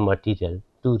sacrificing material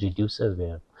to reduce the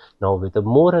wear. Now with the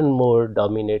more and more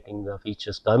dominating the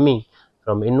features coming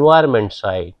from environment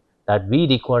side, that we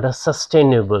require a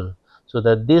sustainable, so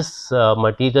that this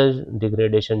material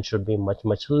degradation should be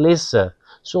much lesser.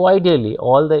 So ideally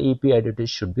all the EP additives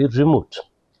should be removed,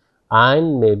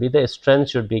 and maybe the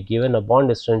strength should be given, a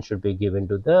bond strength should be given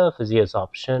to the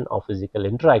physiosorption or physical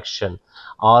interaction,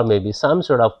 or maybe some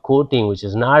sort of coating which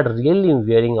is not really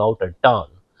wearing out at all,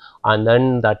 and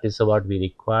then that is what we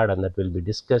require, and that will be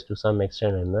discussed to some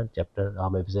extent in the chapter or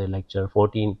maybe say lecture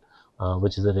 14,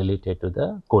 which is related to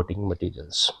the coating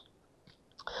materials.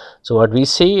 So what we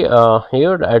see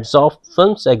here, adsorbed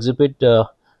films exhibit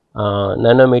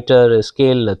nanometer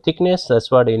scale thickness. That's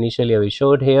what initially we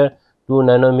showed here, 2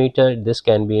 nanometer. This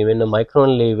can be even a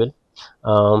micron level.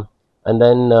 um, and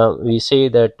then we say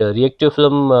that reactive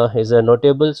film is a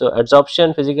notable. So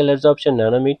adsorption, physical adsorption,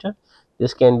 nanometer.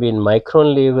 This can be in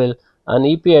micron level, and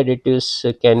EP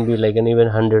additives can be like an even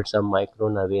hundreds of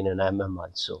micron or even an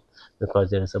also, because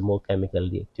there is a more chemical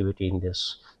reactivity in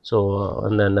this. So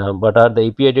and then what are the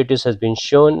EP additives has been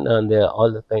shown, and they are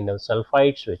all the kind of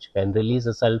sulfides which can release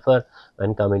the sulfur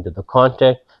when coming to the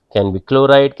contact. Can be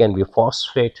chloride, can be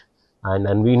phosphate,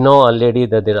 and we know already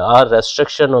that there are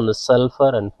restriction on the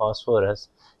sulfur and phosphorus.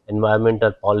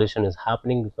 Environmental pollution is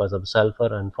happening because of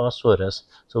sulfur and phosphorus,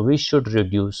 so we should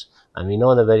reduce. And we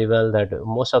know that very well that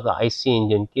most of the IC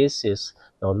engine cases,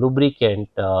 now lubricant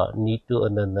need to,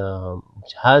 and then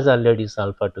which has already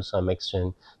sulfur to some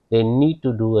extent, they need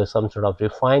to do some sort of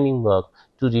refining work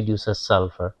to reduce the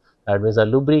sulfur. That means a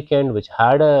lubricant which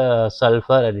had a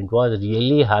sulfur and it was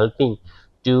really helping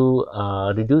to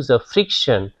reduce the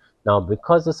friction. Now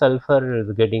because the sulfur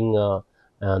is getting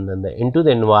and then into the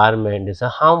environment is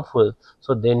harmful,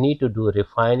 so they need to do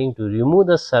refining to remove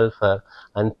the sulfur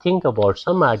and think about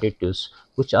some additives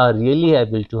which are really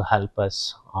able to help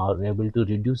us or able to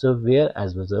reduce the wear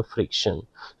as well as the friction.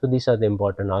 So these are the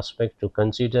important aspects to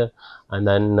consider. And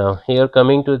then here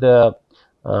coming to the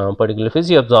particular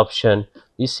physiabsorption,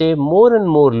 we say more and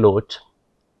more load,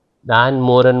 then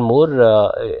more and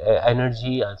more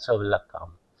energy also will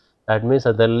come. That means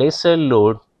that the lesser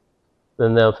load,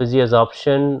 then the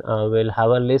physiabsorption will have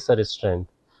a lesser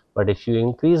strength. But if you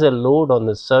increase the load on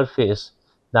the surface,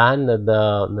 then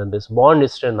then this bond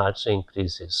strength also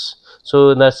increases. So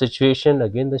in that situation,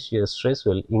 again the shear stress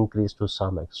will increase to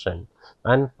some extent.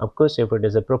 And of course, if it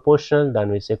is a proportional, then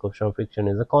we say coefficient of friction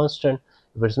is a constant.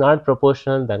 If it's not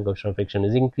proportional, then coefficient of friction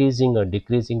is increasing or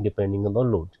decreasing depending on the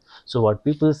load. So what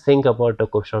people think about the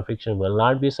coefficient of friction will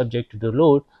not be subjected to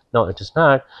load. No, it is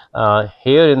not.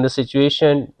 Here in the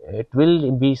situation, it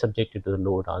will be subjected to the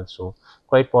load also.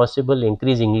 Quite possible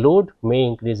increasing load may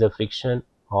increase the friction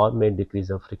or may decrease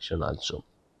the friction also.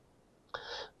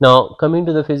 Now coming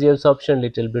to the physiabsorption,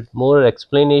 little bit more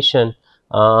explanation.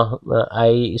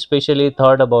 I especially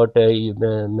thought about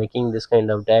making this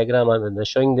kind of diagram, and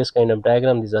showing this kind of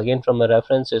diagram. This is again from my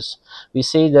references. We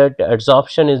say that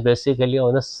adsorption is basically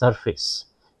on the surface.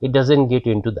 It doesn't get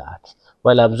into that,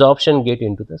 while absorption get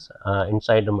into this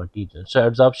inside the material. So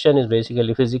adsorption is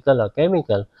basically physical or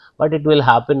chemical, but it will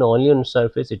happen only on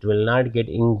surface. It will not get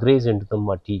ingrained into the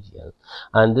material.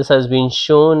 And this has been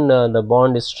shown, the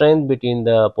bond strength between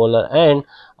the polar end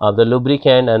of the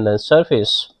lubricant and the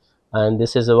surface. And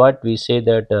this is what we say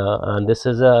that and this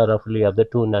is roughly of the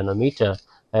 2 nanometer.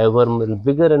 However,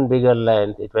 bigger and bigger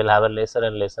length, it will have a lesser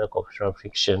and lesser coefficient of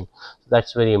friction. So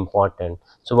that's very important.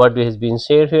 So what has been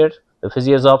said here, the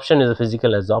physiabsorption is a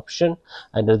physical absorption,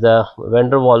 and the van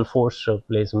der Waals force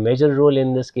plays a major role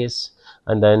in this case.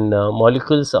 And then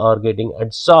molecules are getting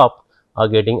adsorbed, are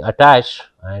getting attached,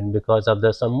 and because of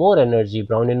the some more energy,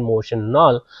 Brownian motion and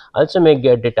all, also may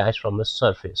get detached from the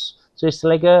surface. So it's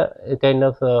like a kind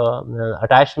of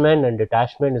attachment and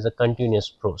detachment is a continuous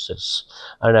process,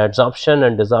 and adsorption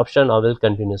and desorption are a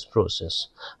continuous process.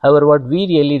 However, what we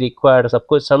really require is, of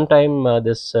course, sometime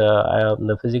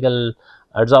the physical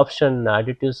adsorption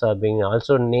additives are being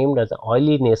also named as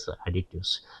oiliness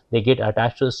additives. They get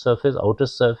attached to the surface, outer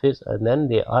surface, and then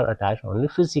they are attached only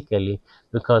physically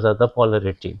because of the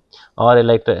polarity or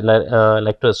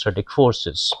electrostatic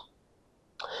forces.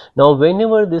 Now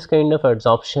whenever this kind of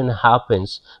adsorption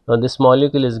happens, now this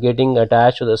molecule is getting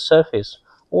attached to the surface,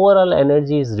 overall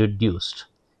energy is reduced.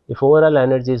 If overall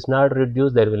energy is not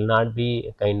reduced, there will not be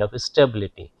a kind of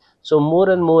stability. So more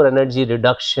and more energy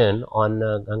reduction on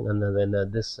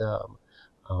when this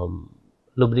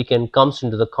lubricant comes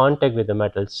into the contact with the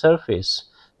metal surface,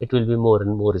 it will be more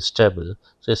and more stable.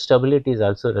 So stability is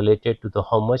also related to the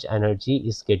how much energy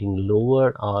is getting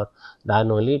lowered, or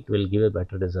then only it will give a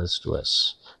better results to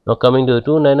us. Now coming to the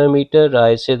 2 nanometer,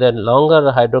 I say that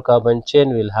longer hydrocarbon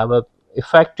chain will have a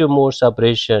effective more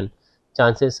separation.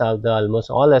 Chances of the almost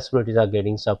all impurities are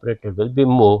getting separated will be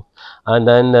more, and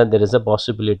then there is a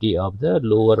possibility of the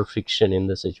lower friction in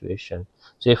the situation.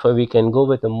 So if we can go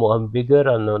with a more bigger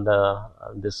and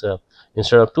this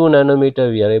instead of 2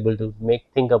 nanometer, we are able to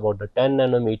think about the 10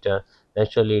 nanometer.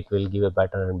 Naturally, it will give a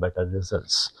better and better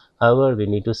results. However, we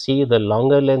need to see the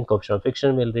longer length coefficient of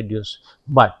friction will reduce,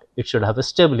 but it should have a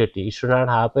stability. It should not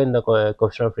happen the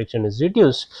coefficient of friction is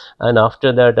reduced, and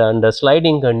after that under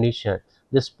sliding condition,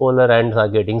 these polar ends are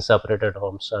getting separated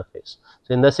from surface.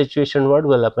 So in the situation, what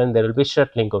will happen? There will be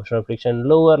shuttling, coefficient of friction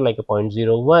lower, like a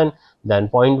 0.01, then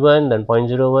 0.1, then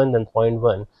 0.01, then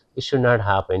 0.1. It should not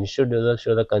happen. It should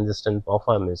show the consistent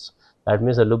performance. That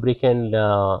means the lubricant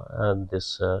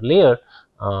this layer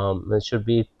should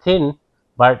be thin,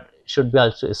 but should be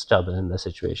also stable in the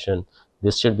situation.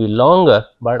 This should be longer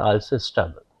but also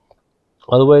stable,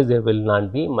 otherwise there will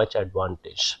not be much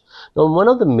advantage. Now one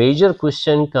of the major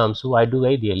question comes, why do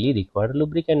I really require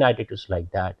lubricant additives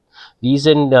like that?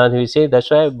 Reason we say that's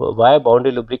why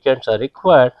boundary lubricants are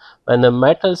required when the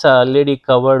metals are already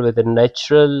covered with a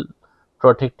natural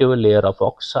protective layer of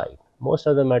oxide. Most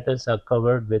of the metals are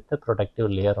covered with the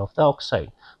protective layer of the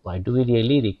oxide. Why do we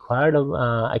really require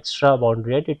extra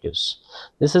boundary additives?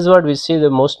 This is what we see,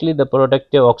 the mostly the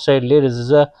protective oxide layer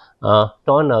is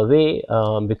torn away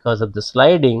because of the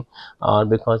sliding, or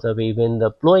because of even the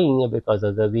plowing, because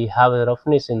of the we have a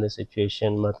roughness in the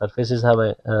situation, the surfaces have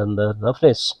the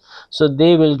roughness, so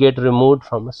they will get removed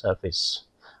from the surface,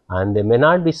 and there may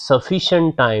not be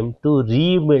sufficient time to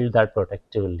rebuild that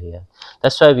protective layer.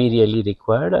 That's why we really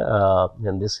required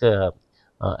this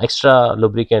extra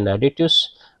lubricant additives.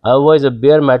 Otherwise, a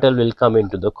bare metal will come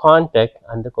into the contact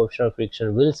and the coefficient of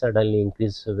friction will suddenly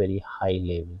increase to a very high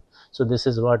level. So this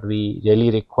is what we really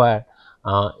require.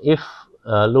 If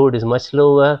load is much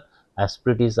lower,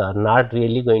 asperities are not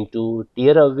really going to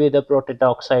tear away the protected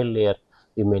oxide layer,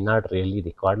 we may not really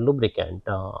require lubricant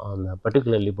on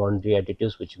particularly boundary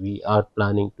additives which we are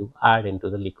planning to add into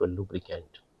the liquid lubricant.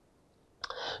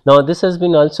 Now this has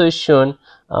been also shown,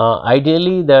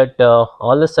 ideally that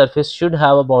all the surface should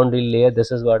have a boundary layer.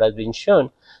 This is what has been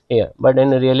shown here, but in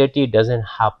reality it doesn't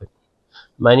happen.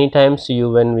 Many times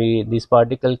when this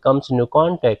particle comes into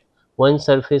contact, one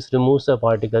surface removes the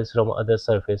particles from other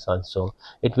surface also.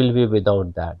 It will be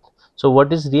without that. So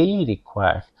what is really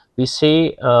required? We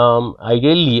say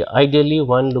ideally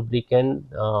one lubricant,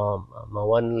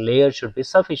 one layer should be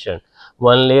sufficient.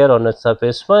 One layer on a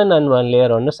surface 1 and one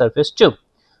layer on a surface 2.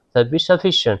 That be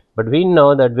sufficient. But we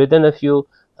know that within a few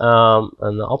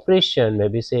an operation,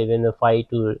 maybe say within a 5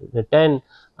 to 10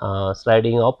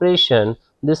 sliding operation,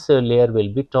 this layer will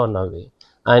be torn away.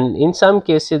 And in some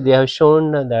cases they have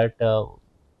shown that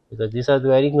because these are the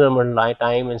very normal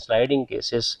time and sliding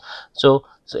cases, so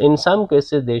in some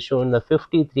cases they shown the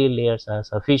 53 layers are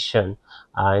sufficient,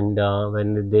 and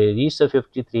when they reach the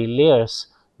 53 layers,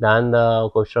 then the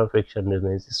coefficient of friction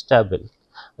remains stable.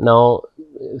 Now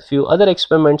few other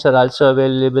experiments are also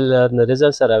available and the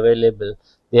results are available.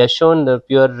 They have shown the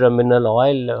pure mineral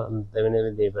oil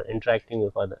whenever they were interacting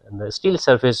with other the steel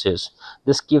surfaces,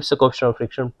 this keeps a coefficient of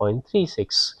friction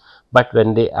 0.36. But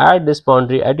when they add this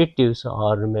boundary additives,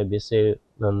 or maybe say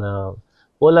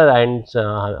polar ends,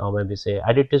 or maybe say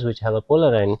additives which have a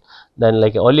polar end, then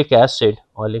like oleic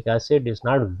acid is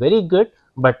not very good,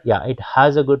 but yeah, it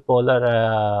has a good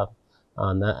polar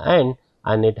on the end,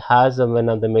 and it has one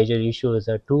of the major issues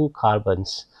are two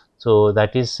carbons. So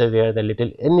that is where the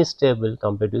little unstable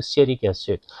compared to stearic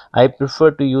acid. I prefer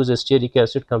to use stearic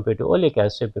acid compared to oleic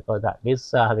acid because that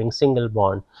is having single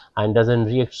bond and doesn't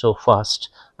react so fast,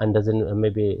 and doesn't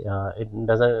maybe it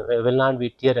will not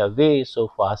be tear away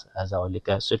so fast as oleic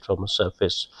acid from a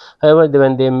surface. However,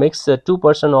 when they mix the 2%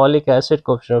 oleic acid,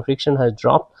 coefficient of friction has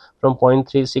dropped from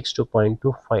 0.36 to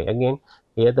 0.25. Again,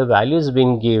 here the value is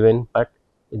being given, but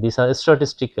these are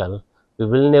statistical. We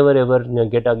will never ever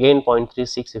get again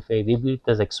 0.36 if I repeat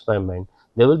this experiment.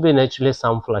 There will be naturally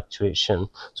some fluctuation.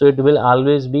 So it will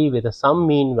always be with some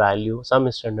mean value,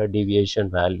 some standard deviation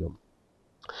value.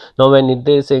 Now when it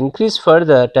is increased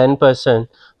further 10%,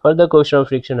 further coefficient of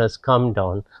friction has come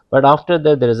down, but after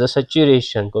that there is a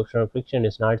saturation, coefficient of friction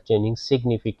is not changing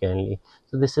significantly.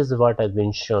 So this is what has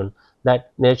been shown,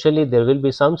 that naturally there will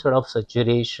be some sort of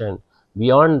saturation.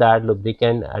 Beyond that,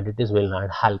 lubricant additives will not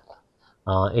help.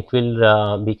 It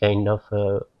will be kind of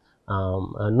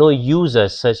no use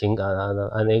as such,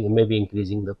 and maybe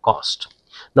increasing the cost.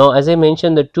 Now as I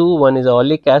mentioned, the two, one is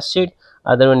oleic acid,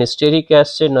 other one is stearic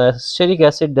acid. Now stearic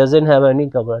acid doesn't have any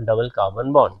double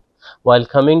carbon bond, while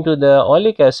coming to the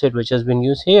oleic acid which has been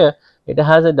used here, it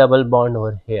has a double bond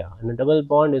over here, and a double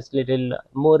bond is little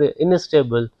more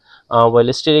unstable, while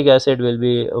stearic acid will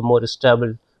be more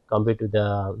stable compared to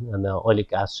the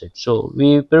oleic acid. So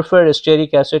we prefer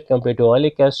stearic acid compared to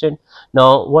oleic acid.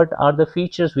 Now what are the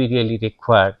features we really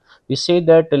require? We say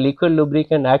that the liquid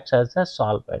lubricant acts as a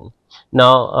solvent.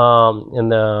 Now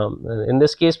in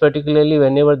this case particularly,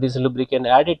 whenever these lubricant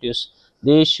additives,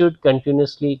 they should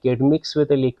continuously get mixed with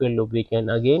a liquid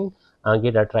lubricant again,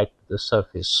 get attracted to the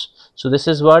surface. So this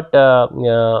is what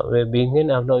we begin.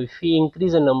 Now if we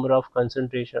increase the number of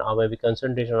concentration or maybe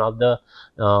concentration of the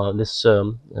this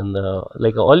and the,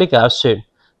 like oleic acid,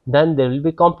 then there will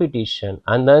be competition,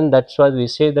 and then that's why we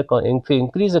say the if we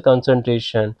increase the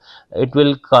concentration, it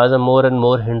will cause a more and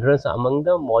more hindrance among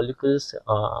the molecules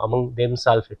among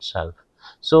themselves itself.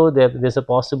 So there's a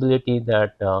possibility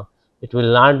that it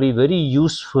will not be very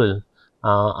useful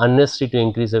unnecessary to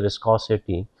increase the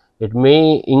viscosity. It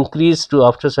may increase to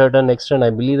after certain extent. I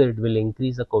believe that it will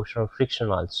increase the coefficient of friction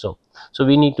also. So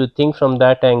we need to think from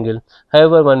that angle.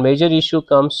 However, one major issue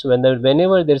comes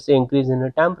whenever there is an increase in the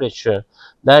temperature,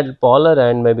 that polar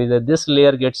end, maybe this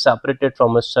layer gets separated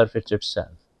from a surface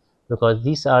itself, because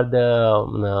these are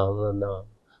the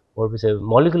what we say,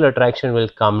 molecular attraction will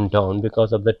come down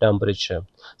because of the temperature.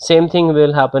 Same thing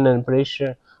will happen in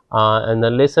pressure, and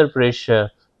the lesser pressure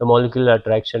the molecular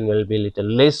attraction will be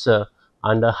little lesser,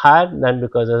 and the higher, then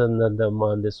because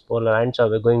of this polar ends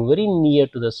are going very near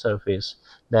to the surface,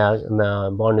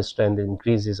 the bond strength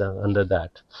increases under that.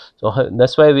 So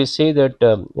that's why we say that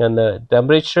and the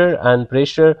temperature and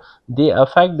pressure, they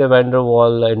affect the van der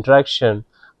Waal interaction,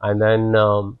 and then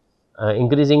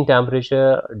increasing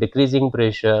temperature, decreasing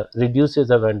pressure reduces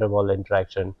the van der Waal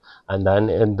interaction, and then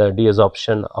in the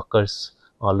desorption occurs,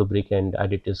 or lubricant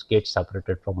additives get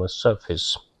separated from a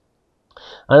surface.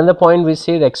 Another point, we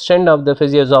say the extent of the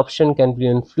physiosorption can be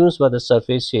influenced by the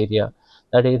surface area.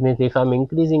 That is, means if I am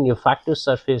increasing effective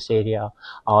surface area,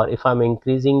 or if I am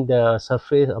increasing the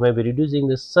surface, or maybe reducing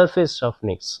the surface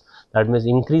roughness, that means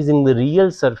increasing the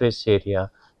real surface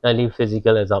area, then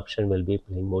physical absorption will be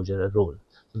playing major role.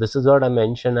 So this is what I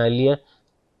mentioned earlier.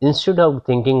 Instead of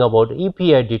thinking about EP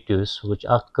additives which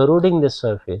are corroding the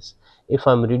surface, if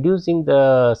I am reducing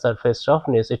the surface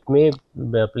roughness, it may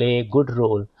play a good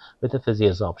role with the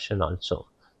physiosorption also.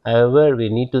 However, we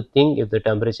need to think if the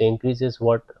temperature increases,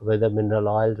 what whether mineral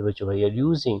oils which we are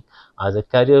using as a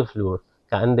carrier fluid,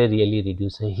 can they really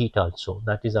reduce the heat also.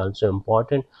 That is also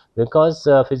important, because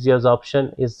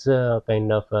physiosorption is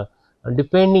kind of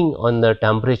depending on the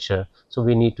temperature. So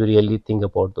we need to really think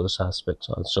about those aspects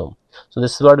also. So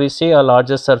this is what we say, a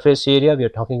larger surface area, we are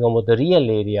talking about the real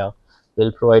area,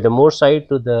 will provide a more side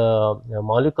to the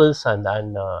molecules, and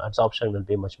then absorption will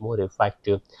be much more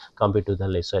effective compared to the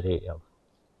lesser area.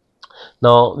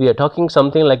 Now we are talking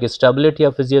something like stability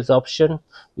of physiosorption.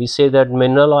 We say that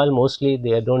mineral oil mostly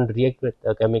they don't react with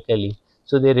chemically,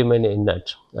 so they remain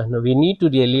inert, and we need to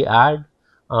really add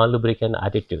lubricant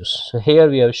additives. So here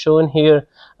we have shown here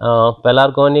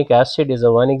pelargonic acid is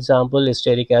a one example,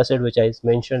 stearic acid, which I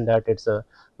mentioned that it's a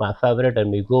my favorite,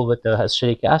 and we go with the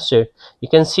stearic acid. You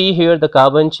can see here the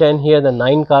carbon chain, here the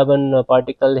 9 carbon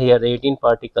particle, here the 18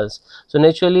 particles. So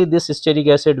naturally this stearic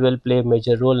acid will play a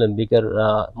major role and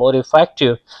bigger more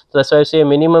effective. So that's why I say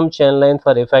minimum chain length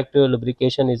for effective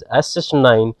lubrication is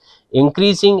SS9,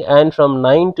 increasing, and from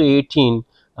 9 to 18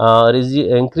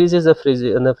 increases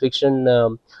the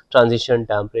friction transition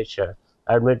temperature.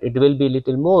 Admit it will be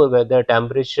little more where the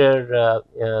temperature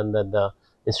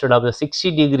instead of the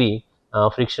 60-degree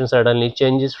friction suddenly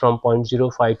changes from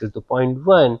 0.05 to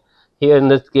 0.1. Here in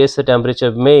this case the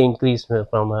temperature may increase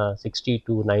from 60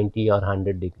 to 90 or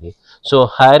 100 degree. So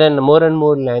higher and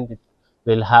more length, it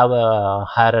will have a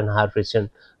higher and higher friction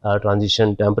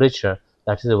transition temperature.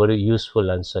 That is very useful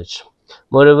and such.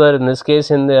 Moreover, in this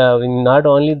case, in not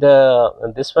only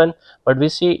the this one, but we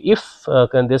see if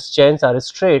these chains are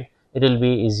straight, it will be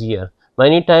easier.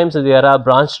 Many times there are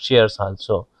branched chairs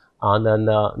also, and then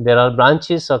there are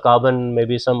branches of carbon,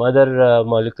 maybe some other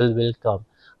molecule will come,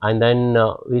 and then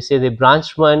we say the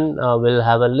branched one will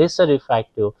have a lesser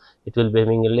effective. It will be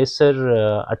having a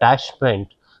lesser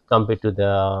attachment compared to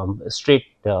the straight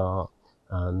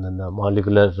and the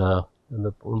molecular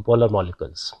the polar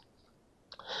molecules.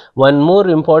 One more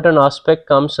important aspect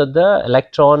comes at the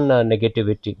electron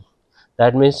negativity.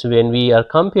 That means when we are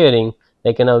comparing,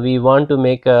 like we want to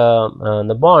make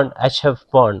the bond HF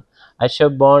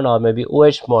bond or maybe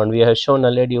OH bond. We have shown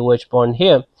already OH bond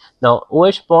here. Now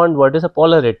OH bond, what is the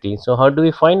polarity? So how do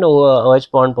we find OH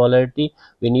bond polarity?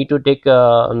 We need to take this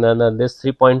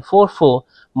 3.44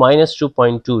 minus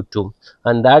 2.22,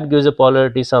 and that gives a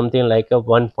polarity something like a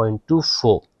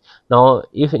 1.24. Now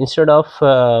if instead of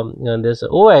this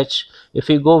OH, if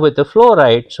we go with the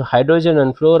fluoride, so hydrogen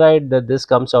and fluoride, that this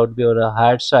comes out to be on the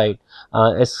higher side,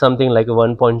 is something like a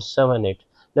 1.78.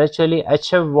 Naturally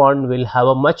HF bond will have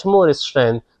a much more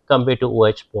strength compared to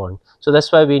OH bond. So that's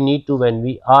why we need to, when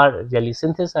we are really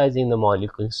synthesizing the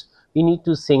molecules, we need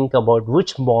to think about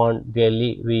which bond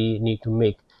really we need to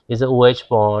make. is a OH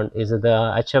bond, is it the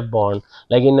HF bond.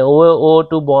 Like in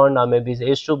O2 bond or maybe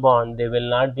H2 bond, they will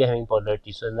not be having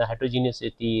polarity. So the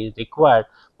heterogeneity is required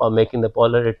for making the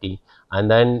polarity, and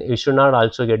then it should not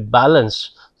also get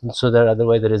balanced, so that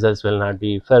otherwise the results will not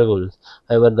be favorable.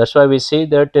 However, that's why we say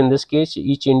that in this case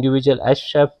each individual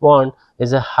HF bond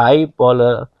is a high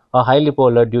polar or highly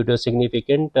polar due to a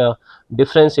significant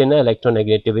difference in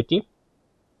electronegativity,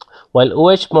 while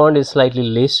OH bond is slightly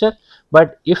lesser.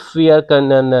 But if we are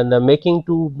making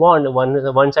two bond,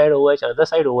 one side OH, other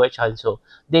side OH also,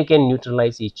 they can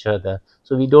neutralize each other.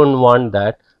 So we don't want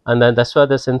that, and then that's why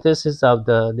the synthesis of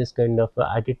this kind of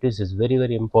additives is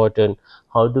very important.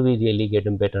 How do we really get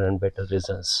better and better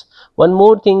results? One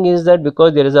more thing is that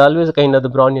because there is always a kind of the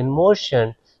Brownian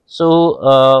motion,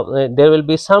 so there will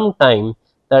be some time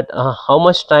that how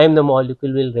much time the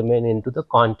molecule will remain into the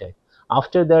contact.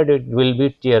 After that it will be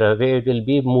tear away, it will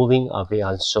be moving away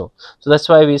also. So that's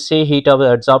why we say heat of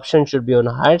adsorption should be on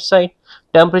the higher side,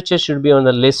 temperature should be on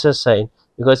the lesser side,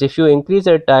 because if you increase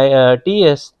the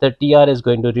Ts, the Tr is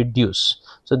going to reduce.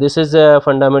 So this is a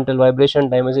fundamental vibration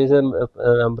dimorphism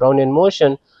Brownian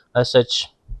motion as such.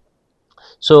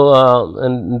 So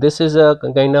and this is a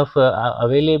kind of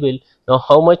available. Now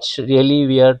how much really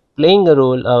we are playing a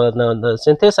role now the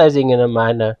synthesizing in a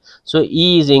manner, so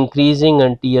E is increasing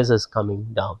and Ts is coming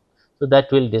down, so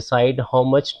that will decide how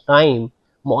much time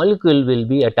molecule will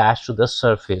be attached to the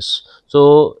surface.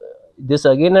 So this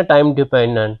again a time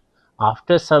dependent.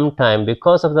 After some time,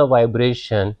 because of the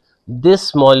vibration,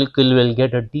 this molecule will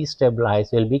get a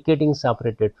destabilized, will be getting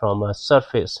separated from a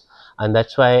surface, and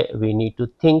that's why we need to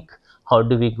think how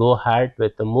do we go ahead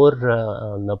with the more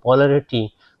the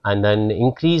polarity, and then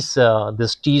increase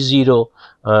this T0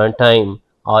 time,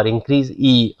 or increase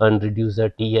E and reduce the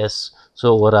Ts.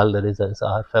 So overall the results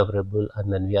are favorable,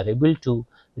 and then we are able to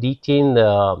retain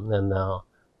the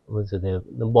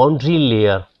boundary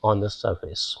layer on the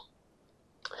surface.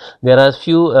 There are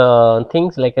few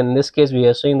things, like in this case we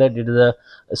are saying that it is a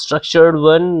structured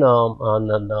one,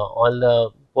 all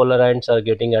the polar ends are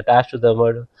getting attached to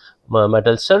the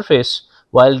metal surface,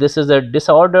 while this is a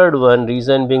disordered one,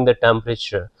 reason being the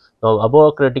temperature. Now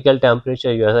above critical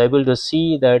temperature you are able to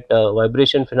see that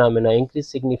vibration phenomena increase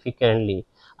significantly,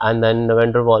 and then the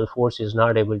van der Waals force is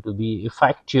not able to be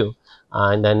effective,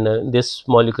 and then these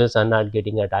molecules are not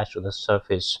getting attached to the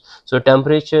surface. So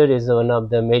temperature is one of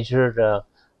the major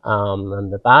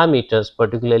and the parameters,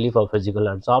 particularly for physical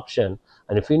adsorption.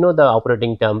 And if you know the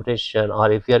operating temperature,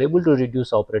 or if you are able to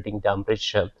reduce operating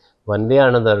temperature one way or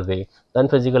another way, then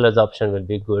physical adsorption will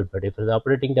be good. But if the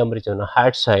operating temperature on the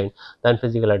high side, then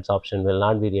physical adsorption will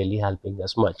not be really helping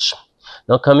us much.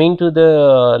 Now coming to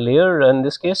the layer, in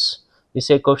this case we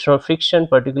say coefficient of friction,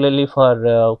 particularly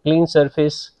for clean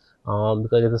surface,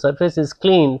 because if the surface is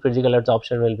clean, physical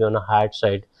adsorption will be on a hard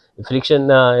side. If friction,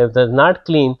 if it is not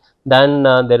clean, then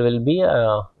there will be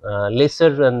a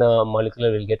lesser, and the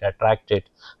molecular will get attracted.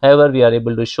 However, we are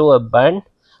able to show a band,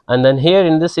 and then here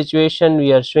in this situation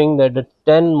we are showing that the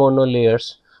 10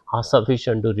 monolayers are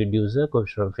sufficient to reduce the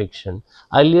coefficient of friction.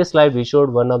 Earlier slide we showed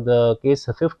one of the case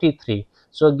 53.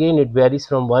 So again it varies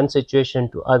from one situation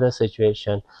to other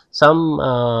situation. Some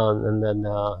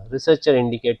researcher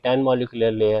indicate 10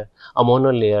 molecular layer, a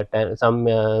monolayer, 10, some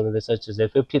researchers say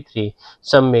 53,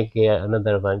 some make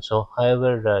another one. So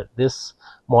however this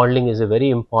modeling is a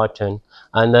very important,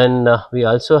 and then we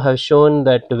also have shown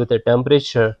that with the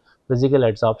temperature physical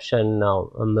adsorption now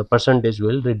the percentage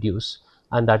will reduce,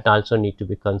 and that also need to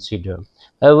be considered.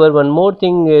 However, one more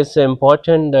thing is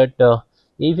important, that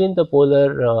even the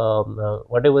polar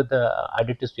whatever the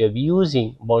additives we are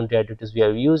using, boundary additives we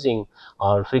are using,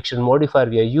 or friction modifier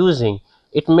we are using,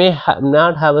 it may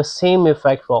not have a same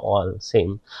effect for all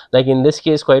same. Like in this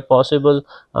case quite possible,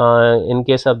 in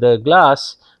case of the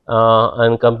glass,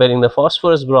 and comparing the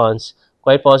phosphorus bronze,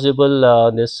 quite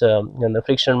possible this the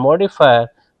friction modifier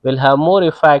will have more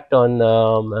effect on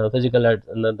physical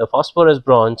the phosphorus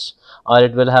bronze, or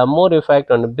it will have more effect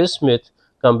on the bismuth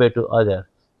compared to other.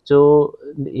 So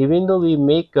even though we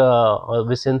make or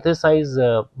we synthesize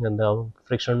the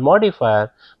friction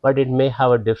modifier, but it may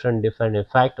have a different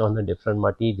effect on the different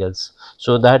materials.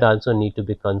 So that also need to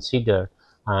be considered,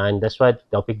 and that's why the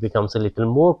topic becomes a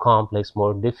little more complex,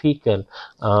 more difficult.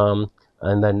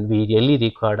 And then we really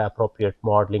require appropriate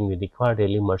modeling, we require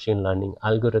really machine learning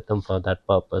algorithm for that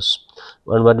purpose.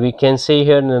 And what we can say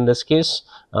here in this case,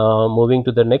 moving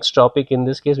to the next topic, in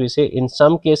this case we say in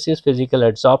some cases physical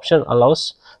adsorption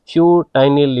allows few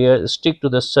tiny layers stick to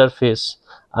the surface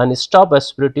and stop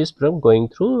asperities from going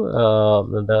through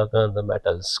the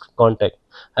metals contact.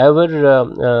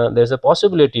 However, there is a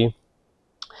possibility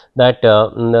that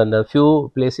the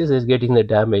few places is getting the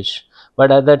damage.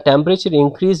 But as the temperature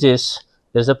increases,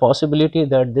 there's a possibility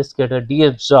that this get a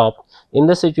deabsorbed. In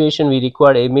the situation, we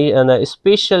require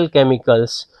special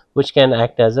chemicals which can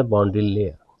act as a boundary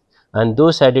layer, and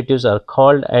those additives are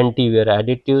called anti-wear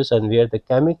additives, and where the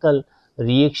chemical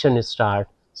reaction start,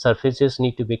 surfaces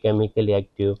need to be chemically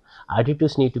active,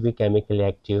 additives need to be chemically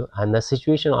active, and the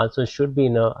situation also should be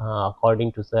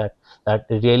according to that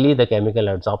really the chemical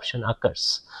absorption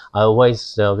occurs.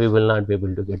 Otherwise we will not be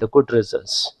able to get a good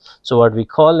results. So what we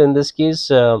call in this case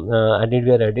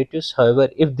anti-wear additives. However,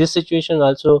 if this situation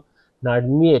also not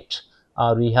met,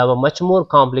 we have a much more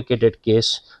complicated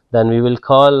case, then we will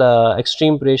call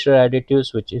extreme pressure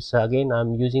additives, which is again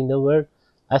I'm using the word.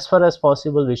 As far as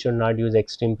possible, we should not use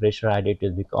extreme pressure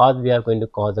additives because we are going to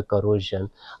cause a corrosion,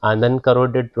 and then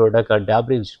corroded product or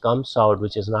debris which comes out,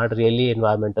 which is not really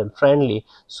environmental friendly.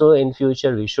 So in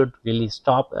future we should really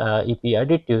stop EP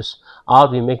additives, or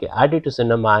we make additives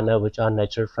in a manner which are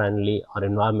nature friendly or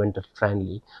environmental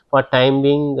friendly. For time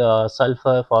being,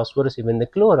 sulfur, phosphorus, even the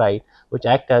chloride, which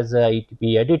act as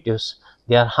ETP additives,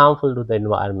 they are harmful to the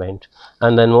environment.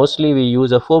 And then mostly we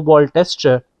use a 4-ball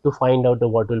tester to find out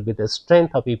what will be the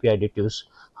strength of EP additives,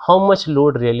 how much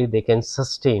load really they can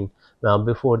sustain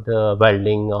before the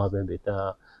welding, or maybe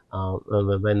the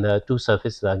when the two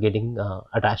surfaces are getting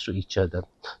attached to each other.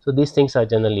 So these things are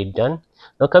generally done.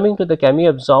 Now coming to the chemi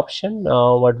absorption,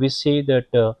 what we see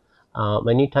that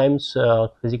many times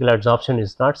physical absorption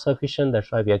is not sufficient.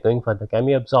 That's why we are going for the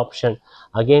chemi absorption.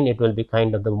 Again, it will be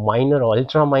kind of the minor or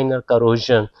ultra minor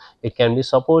corrosion. It can be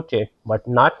supported but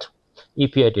not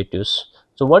EP additives.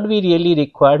 So what we really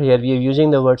require here, we are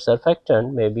using the word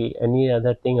surfactant, maybe any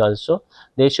other thing also.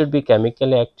 They should be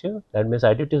chemically active. That means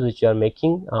additives which you are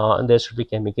making, they should be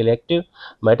chemically active.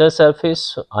 Metal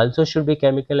surface also should be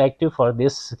chemically active for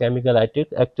this chemical active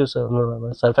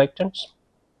surfactants.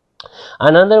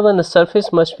 Another one, the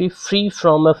surface must be free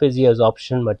from a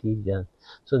physiabsorption material,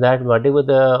 so that whatever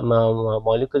the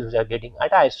molecules which are getting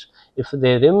attached, if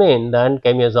they remain, then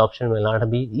chemiabsorption will not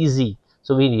be easy.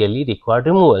 So we really require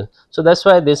removal. So that's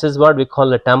why this is what we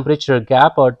call a temperature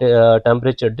gap, or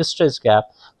temperature distress gap.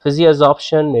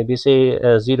 Physiabsorption, maybe say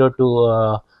 0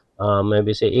 to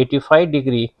maybe say 85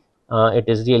 degree, it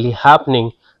is really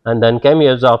happening, and then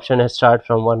chemiabsorption has start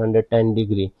from 110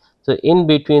 degree. So in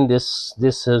between this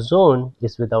zone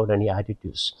is without any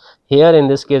additives. Here in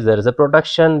this case there is a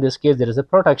production, this case there is a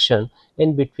production.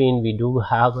 In between we do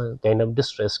have a kind of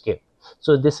distress gap.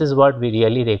 So this is what we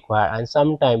really require, and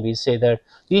sometimes we say that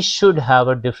we should have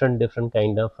a different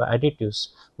kind of additives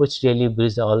which really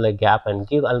bridge all the gap and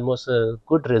give almost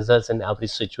good results in every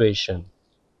situation.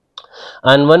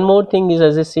 And one more thing is,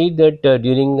 as I said, that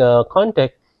during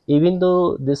contact, even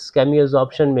though this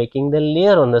chemiabsorption making the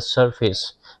layer on the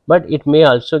surface, but it may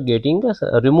also getting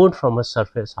removed from a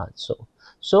surface also.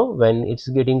 So when it's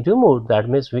getting removed, that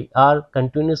means we are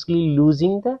continuously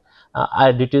losing the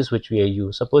additives which we are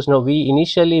used. Suppose now we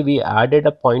initially we added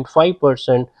a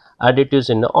 0.5% additives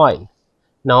in the oil.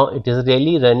 Now it is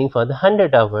really running for the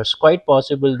 100 hours. Quite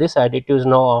possible this additives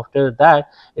now after that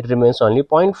it remains only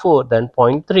 0.4, then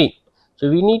 0.3. So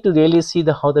we need to really see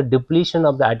how the depletion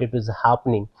of the additives is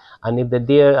happening, and if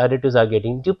their additives are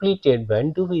getting depleted,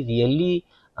 when do we really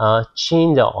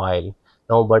change the oil?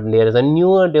 Now, but there is a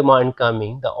newer demand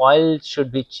coming. The oil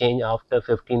should be changed after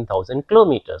 15,000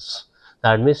 kilometers.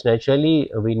 That means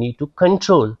naturally we need to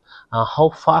control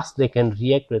how fast they can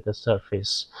react with the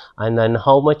surface, and then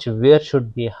how much wear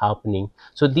should be happening.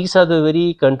 So these are the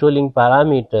very controlling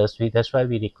parameters. That's why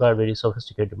we require very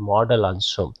sophisticated model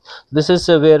also. This is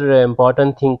where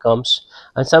important thing comes.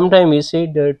 And sometimes we say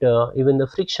that even the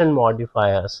friction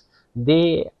modifiers,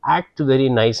 they act very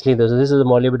nicely. This is the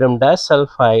molybdenum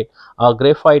disulfide or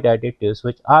graphite additives,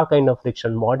 which are kind of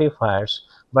friction modifiers,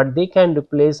 but they can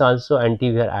replace also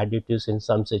anti-wear additives in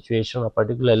some situation, or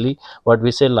particularly what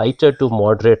we say lighter to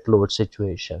moderate load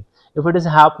situation. If it is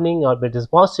happening or if it is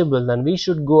possible, then we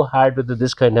should go ahead with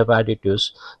this kind of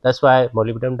additives. That's why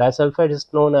molybdenum disulfide is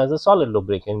known as a solid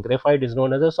lubricant, graphite is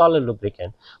known as a solid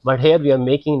lubricant, but here we are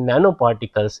making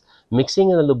nanoparticles mixing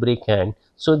in the lubricant,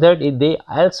 so that they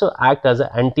also act as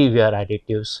anti-wear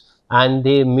additives, and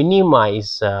they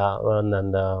minimize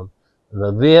the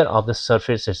wear of the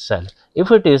surface itself.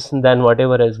 If it is, then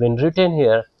whatever has been written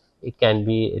here, it can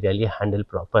be really handled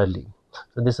properly.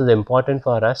 So this is important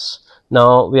for us.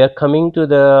 Now we are coming to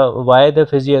the why the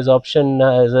physiabsorption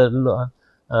is a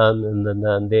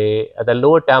they at the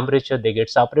lower temperature they get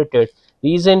separated.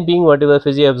 Reason being, whatever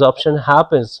physiabsorption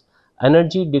happens,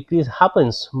 energy decrease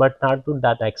happens, but not to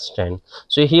that extent.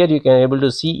 So here you can able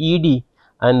to see ED,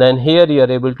 and then here you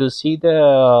are able to see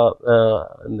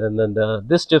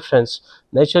this difference.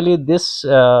 Naturally this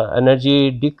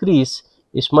energy decrease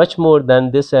is much more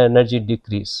than this energy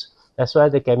decrease. That's why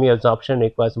the chemiabsorption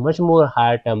requires much more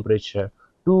higher temperature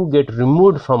to get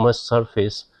removed from a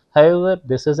surface. However,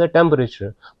 this is a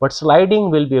temperature, but sliding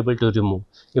will be able to remove.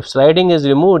 If sliding is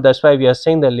removed, that's why we are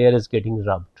saying the layer is getting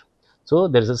rubbed. So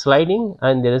there is a sliding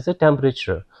and there is a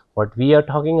temperature. What we are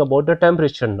talking about the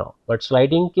temperature now, but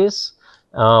sliding case,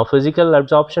 physical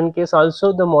absorption case,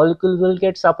 also the molecule will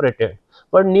get separated,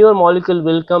 but newer molecule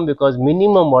will come, because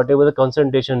minimum whatever the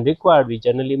concentration required, we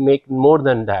generally make more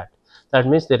than that. That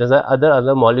means there is a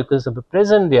other molecules will be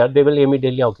present there, they will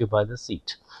immediately occupy the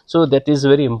seat. So that is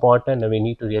very important, and we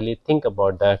need to really think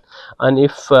about that. And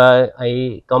if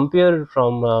I compare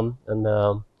from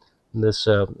the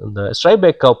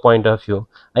Strybeck curve point of view,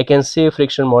 I can say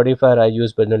friction modifier are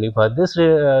used generally for this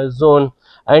zone,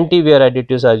 anti-wear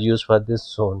additives are used for this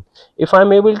zone. If I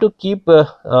am able to keep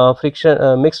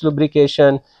friction mixed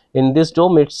lubrication in this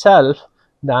dome itself,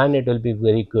 then it will be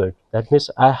very good. That means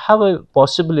I have a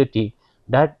possibility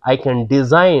that I can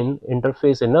design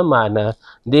interface in a manner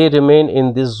they remain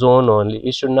in this zone only.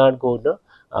 It should not go the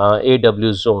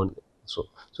AW zone.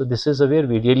 So this is where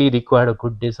we really require a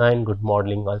good design, good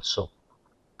modeling also.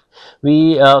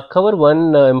 We cover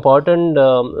one important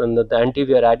the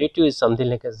anti-wear additive is something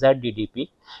like a ZDDP.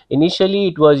 Initially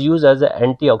it was used as an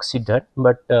antioxidant,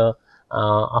 but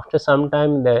after some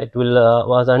time it will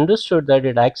was understood that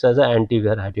it acts as an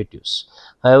anti-wear additives.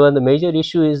 However, the major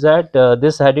issue is that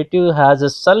this additive has a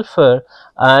sulfur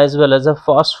as well as a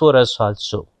phosphorus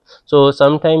also. So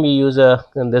sometime we use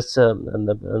this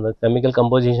the chemical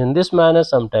composition in this manner,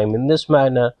 sometime in this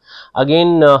manner.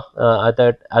 Again, as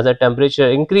the temperature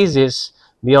increases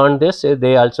beyond this,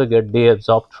 they also get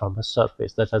deabsorbed from a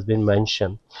surface, that has been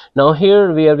mentioned. Now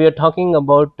here we are talking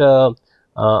about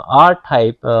R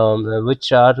type,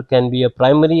 which R can be a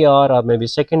primary R or maybe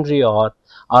secondary R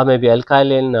or maybe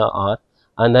alkaline R.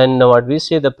 And then what we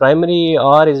say, the primary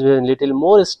R is a little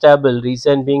more stable,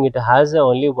 reason being it has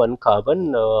only one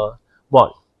carbon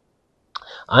bond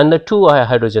and the two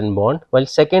hydrogen bond, while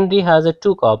secondary has a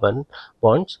two carbon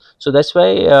bonds. So that's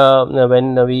why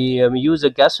when we use a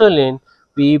gasoline,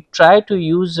 we try to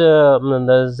use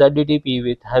the ZDTP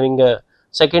with having a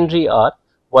secondary R,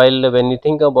 while when you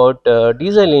think about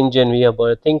diesel engine,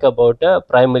 we think about a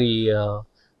primary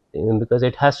because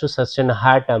it has to sustain a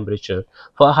high temperature.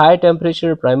 For high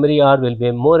temperature, primary R will be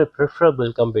more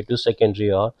preferable compared to secondary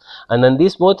R, and then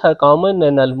these both are common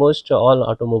in almost all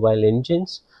automobile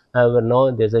engines. However,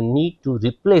 now there is a need to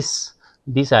replace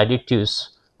these additives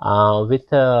with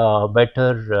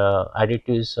better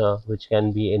additives which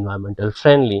can be environmental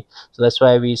friendly. So that's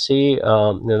why we say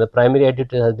the primary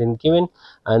additive has been given,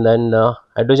 and then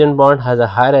hydrogen bond has a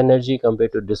higher energy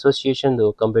compared to dissociation,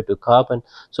 though compared to carbon.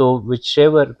 So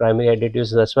whichever primary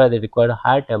additives, that's why they require a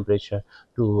higher temperature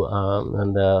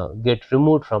to get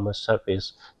removed from a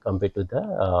surface compared to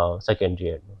the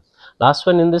secondary additives. Last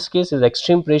one in this case is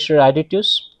extreme pressure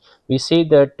additives. We see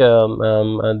that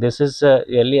this is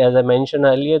really, as I mentioned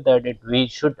earlier, that we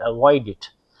should avoid it.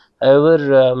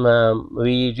 However,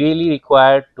 we really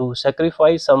require to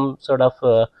sacrifice some sort of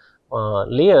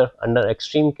layer under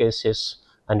extreme cases,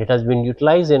 and it has been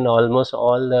utilized in almost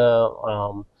all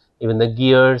the even the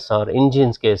gears or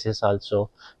engines cases also.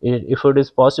 If it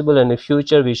is possible in the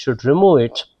future, we should remove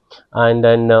it, and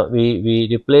then we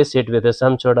replace it with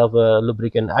some sort of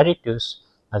lubricant additives.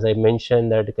 As I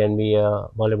mentioned, that it can be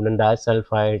molybdenum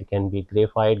disulfide, can be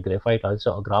graphite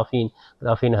also, graphene.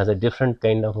 Graphene has a different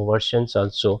kind of versions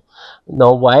also.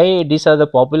 Now, why these are the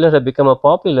popular have become a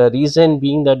popular reason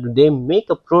being that they make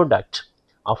a product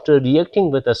after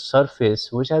reacting with a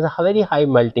surface which has a very high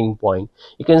melting point.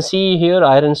 You can see here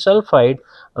iron sulfide,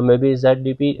 maybe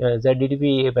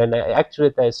ZDTP when it acts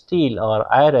with a steel or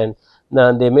iron,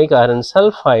 they make iron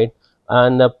sulfide,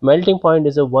 and the melting point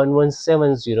is a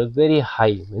 1170, very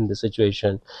high in the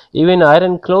situation. Even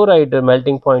iron chloride, the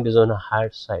melting point is on a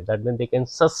higher side. That means they can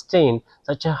sustain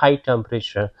such a high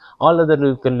temperature. All other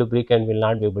lubricant will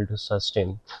not be able to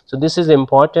sustain. So this is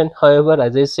important. However,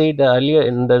 as I said earlier,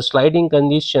 in the sliding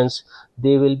conditions,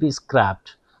 they will be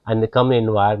scrapped and they come in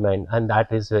environment, and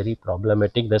that is very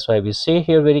problematic. That's why we say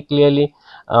here very clearly,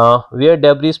 where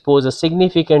debris pose a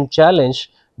significant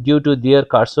challenge due to their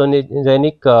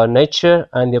carcinogenic nature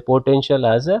and their potential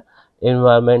as a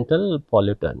environmental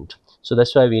pollutant. So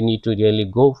that's why we need to really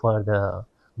go for the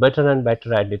better and better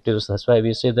additives. That's why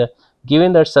we say that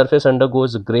given that surface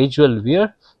undergoes gradual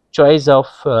wear, choice of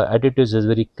additives is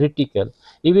very critical.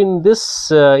 Even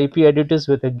this EP additives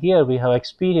with a gear we have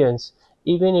experience,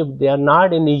 even if they are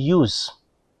not in use,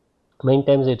 Many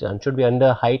times it should be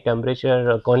under high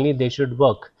temperature only they should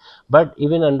work, but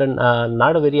even under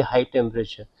not a very high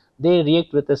temperature they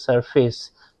react with the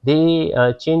surface. They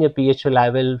change a pH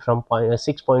level from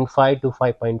 6.5 to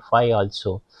 5.5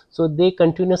 also, so they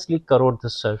continuously corrode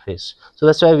the surface. So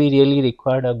that's why we really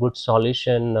required a good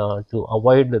solution to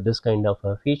avoid this kind of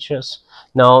features.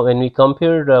 Now when we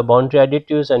compare boundary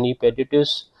additives and EP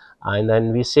additives, and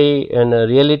then we say in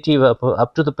reality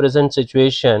up to the present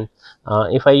situation,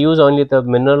 if I use only the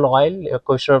mineral oil,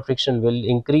 coefficient of friction will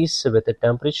increase with the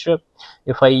temperature.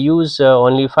 If I use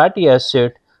only fatty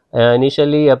acid,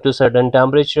 initially up to certain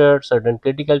temperature, certain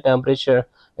critical temperature,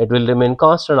 it will remain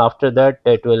constant. After that,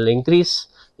 it will increase.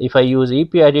 If I use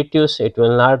EP additives, it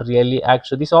will not really act.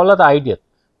 So these all are the ideal.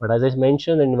 But as I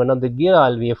mentioned in one of the gear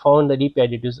oil, we have found that EP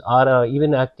additives are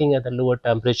even acting at a lower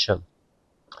temperature.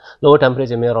 Lower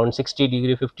temperature may around 60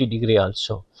 degree, 50 degree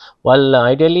also. While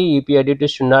ideally EP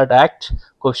additives should not act,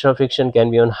 coefficient of friction can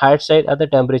be on higher side. At the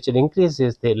temperature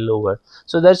increases, they lower.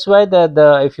 So that's why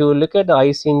the if you look at the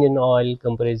IC engine oil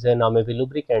comparison or maybe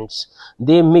lubricants,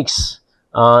 they mix.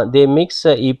 They mix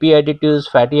EP additives,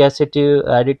 fatty acid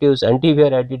additives,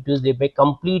 anti-wear additives. They make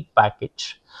complete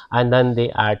package, and then they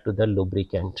add to the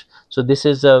lubricant. So this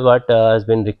is what has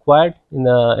been required in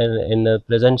the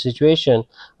present situation,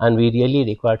 and we really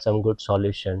require some good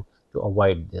solution to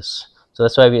avoid this. So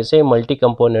that's why we say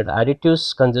multi-component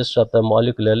additives consist of the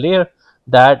molecular layer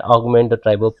that augment the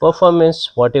tribal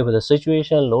performance whatever the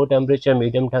situation, low temperature,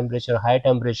 medium temperature, high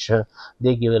temperature,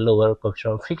 they give a lower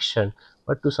coefficient of friction,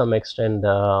 but to some extent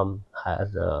higher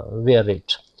wear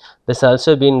rate. This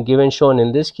also been given shown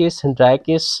in this case. In dry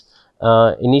case,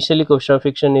 initially coefficient of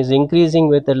friction is increasing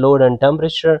with the load and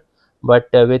temperature, but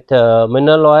with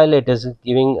mineral oil it is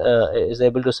giving is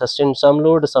able to sustain some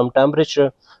load, some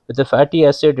temperature. With the fatty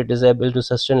acid it is able to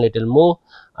sustain little more,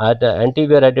 at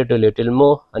anti-wear additive little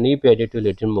more, and EP additive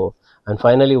little more. And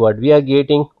finally what we are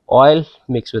getting, oil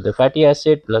mixed with the fatty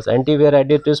acid plus anti-wear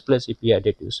additives plus EP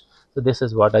additives. So this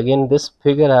is what, again this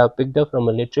figure I have picked up from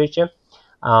a literature,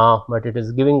 but it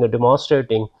is giving a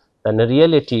demonstrating that in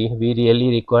reality we really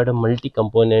require a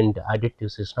multi-component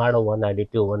additives. It's not a one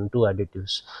additive, one two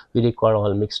additives, we require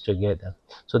all mixed together.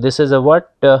 So this is a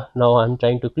what now I'm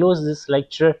trying to close this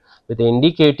lecture with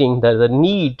indicating that the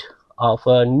need of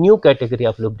a new category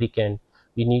of lubricant.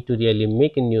 We need to really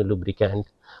make a new lubricant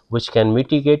which can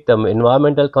mitigate the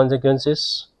environmental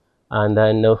consequences, and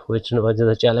then which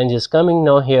the challenge is coming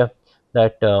now here,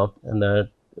 that the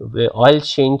oil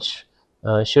change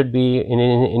should be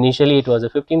initially it was a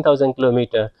 15,000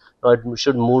 kilometer, now it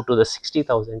should move to the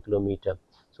 60,000 kilometer.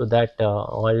 So that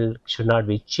oil should not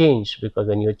be changed, because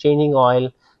when you're changing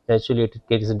oil naturally it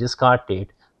gets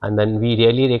discarded, and then we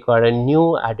really require a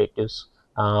new additives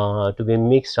to be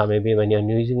mixed, or maybe when you're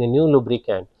using a new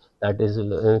lubricant that is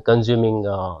consuming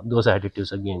those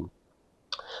additives again.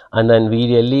 And then we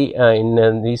really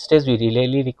in these days we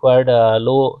really required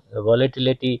low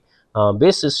volatility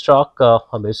base stock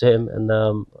in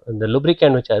the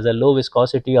lubricant which has a low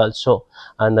viscosity also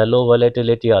and a low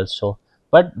volatility also,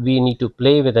 but we need to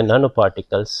play with the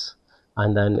nanoparticles,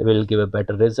 and then we will give a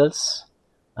better results.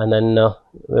 And then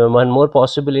one more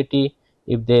possibility,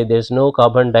 if there's no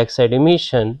carbon dioxide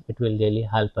emission, it will really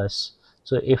help us.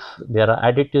 So if there are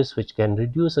additives which can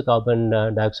reduce the carbon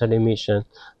dioxide emission,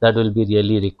 that will be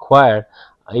really required.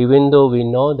 Even though we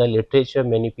know the literature,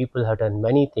 many people have done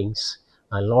many things,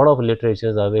 a lot of literature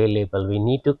is available, we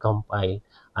need to compile,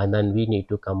 and then we need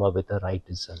to come up with the right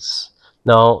results.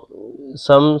 Now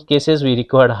some cases we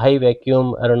require high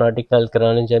vacuum aeronautical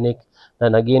cryogenic,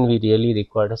 and again we really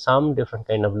require some different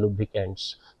kind of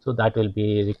lubricants, so that will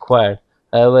be required.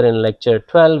 However, in lecture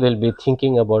 12 we'll be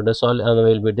thinking about the solid,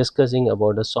 we'll be discussing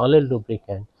about the solid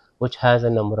lubricant, which has a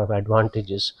number of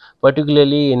advantages,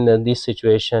 particularly in this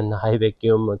situation, high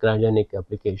vacuum cryogenic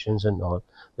applications and all.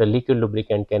 The liquid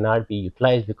lubricant cannot be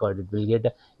utilized because it will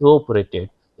get evaporated.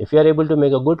 If you are able to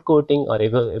make a good coating or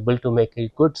able to make a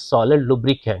good solid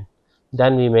lubricant,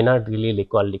 then we may not really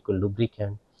require liquid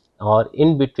lubricant, or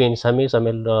in between semi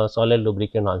solid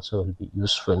lubricant also will be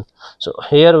useful. So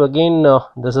here again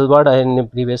this is what I in the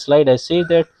previous slide I say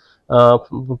that uh,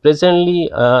 presently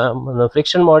the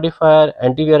friction modifier,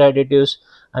 anti-wear additives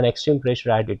and extreme pressure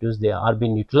additives, they are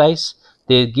being utilized.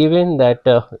 They given that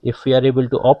if we are able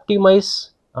to optimize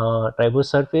tribal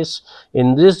surface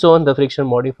in this zone, the friction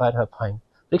modifier are fine.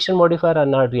 Friction modifier are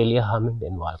not really harming the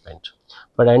environment,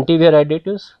 but anti-wear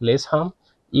additives less harm,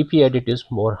 EP additives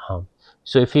more harm.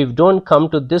 So if you don't come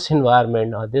to this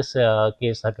environment or this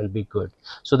case, that will be good.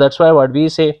 So that's why what we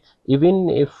say, even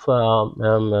if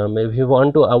you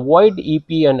want to avoid EP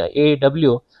and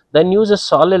AW, then use a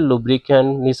solid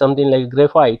lubricant, something like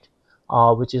graphite,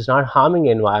 which is not harming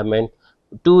environment,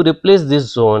 to replace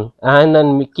this zone, and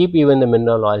then keep even the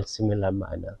mineral oil similar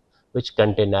manner which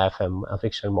contain FM,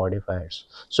 friction modifiers.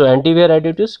 So anti-wear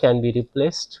additives can be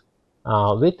replaced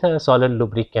with a solid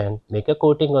lubricant, make a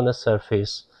coating on the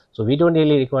surface. So we don't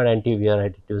really require anti-wear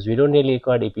additives, we don't really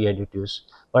require EP additives,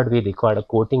 but we require a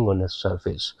coating on the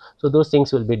surface. So those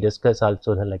things will be discussed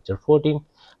also in lecture 14.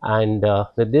 And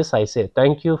with this I say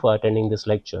thank you for attending this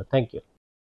lecture. Thank you.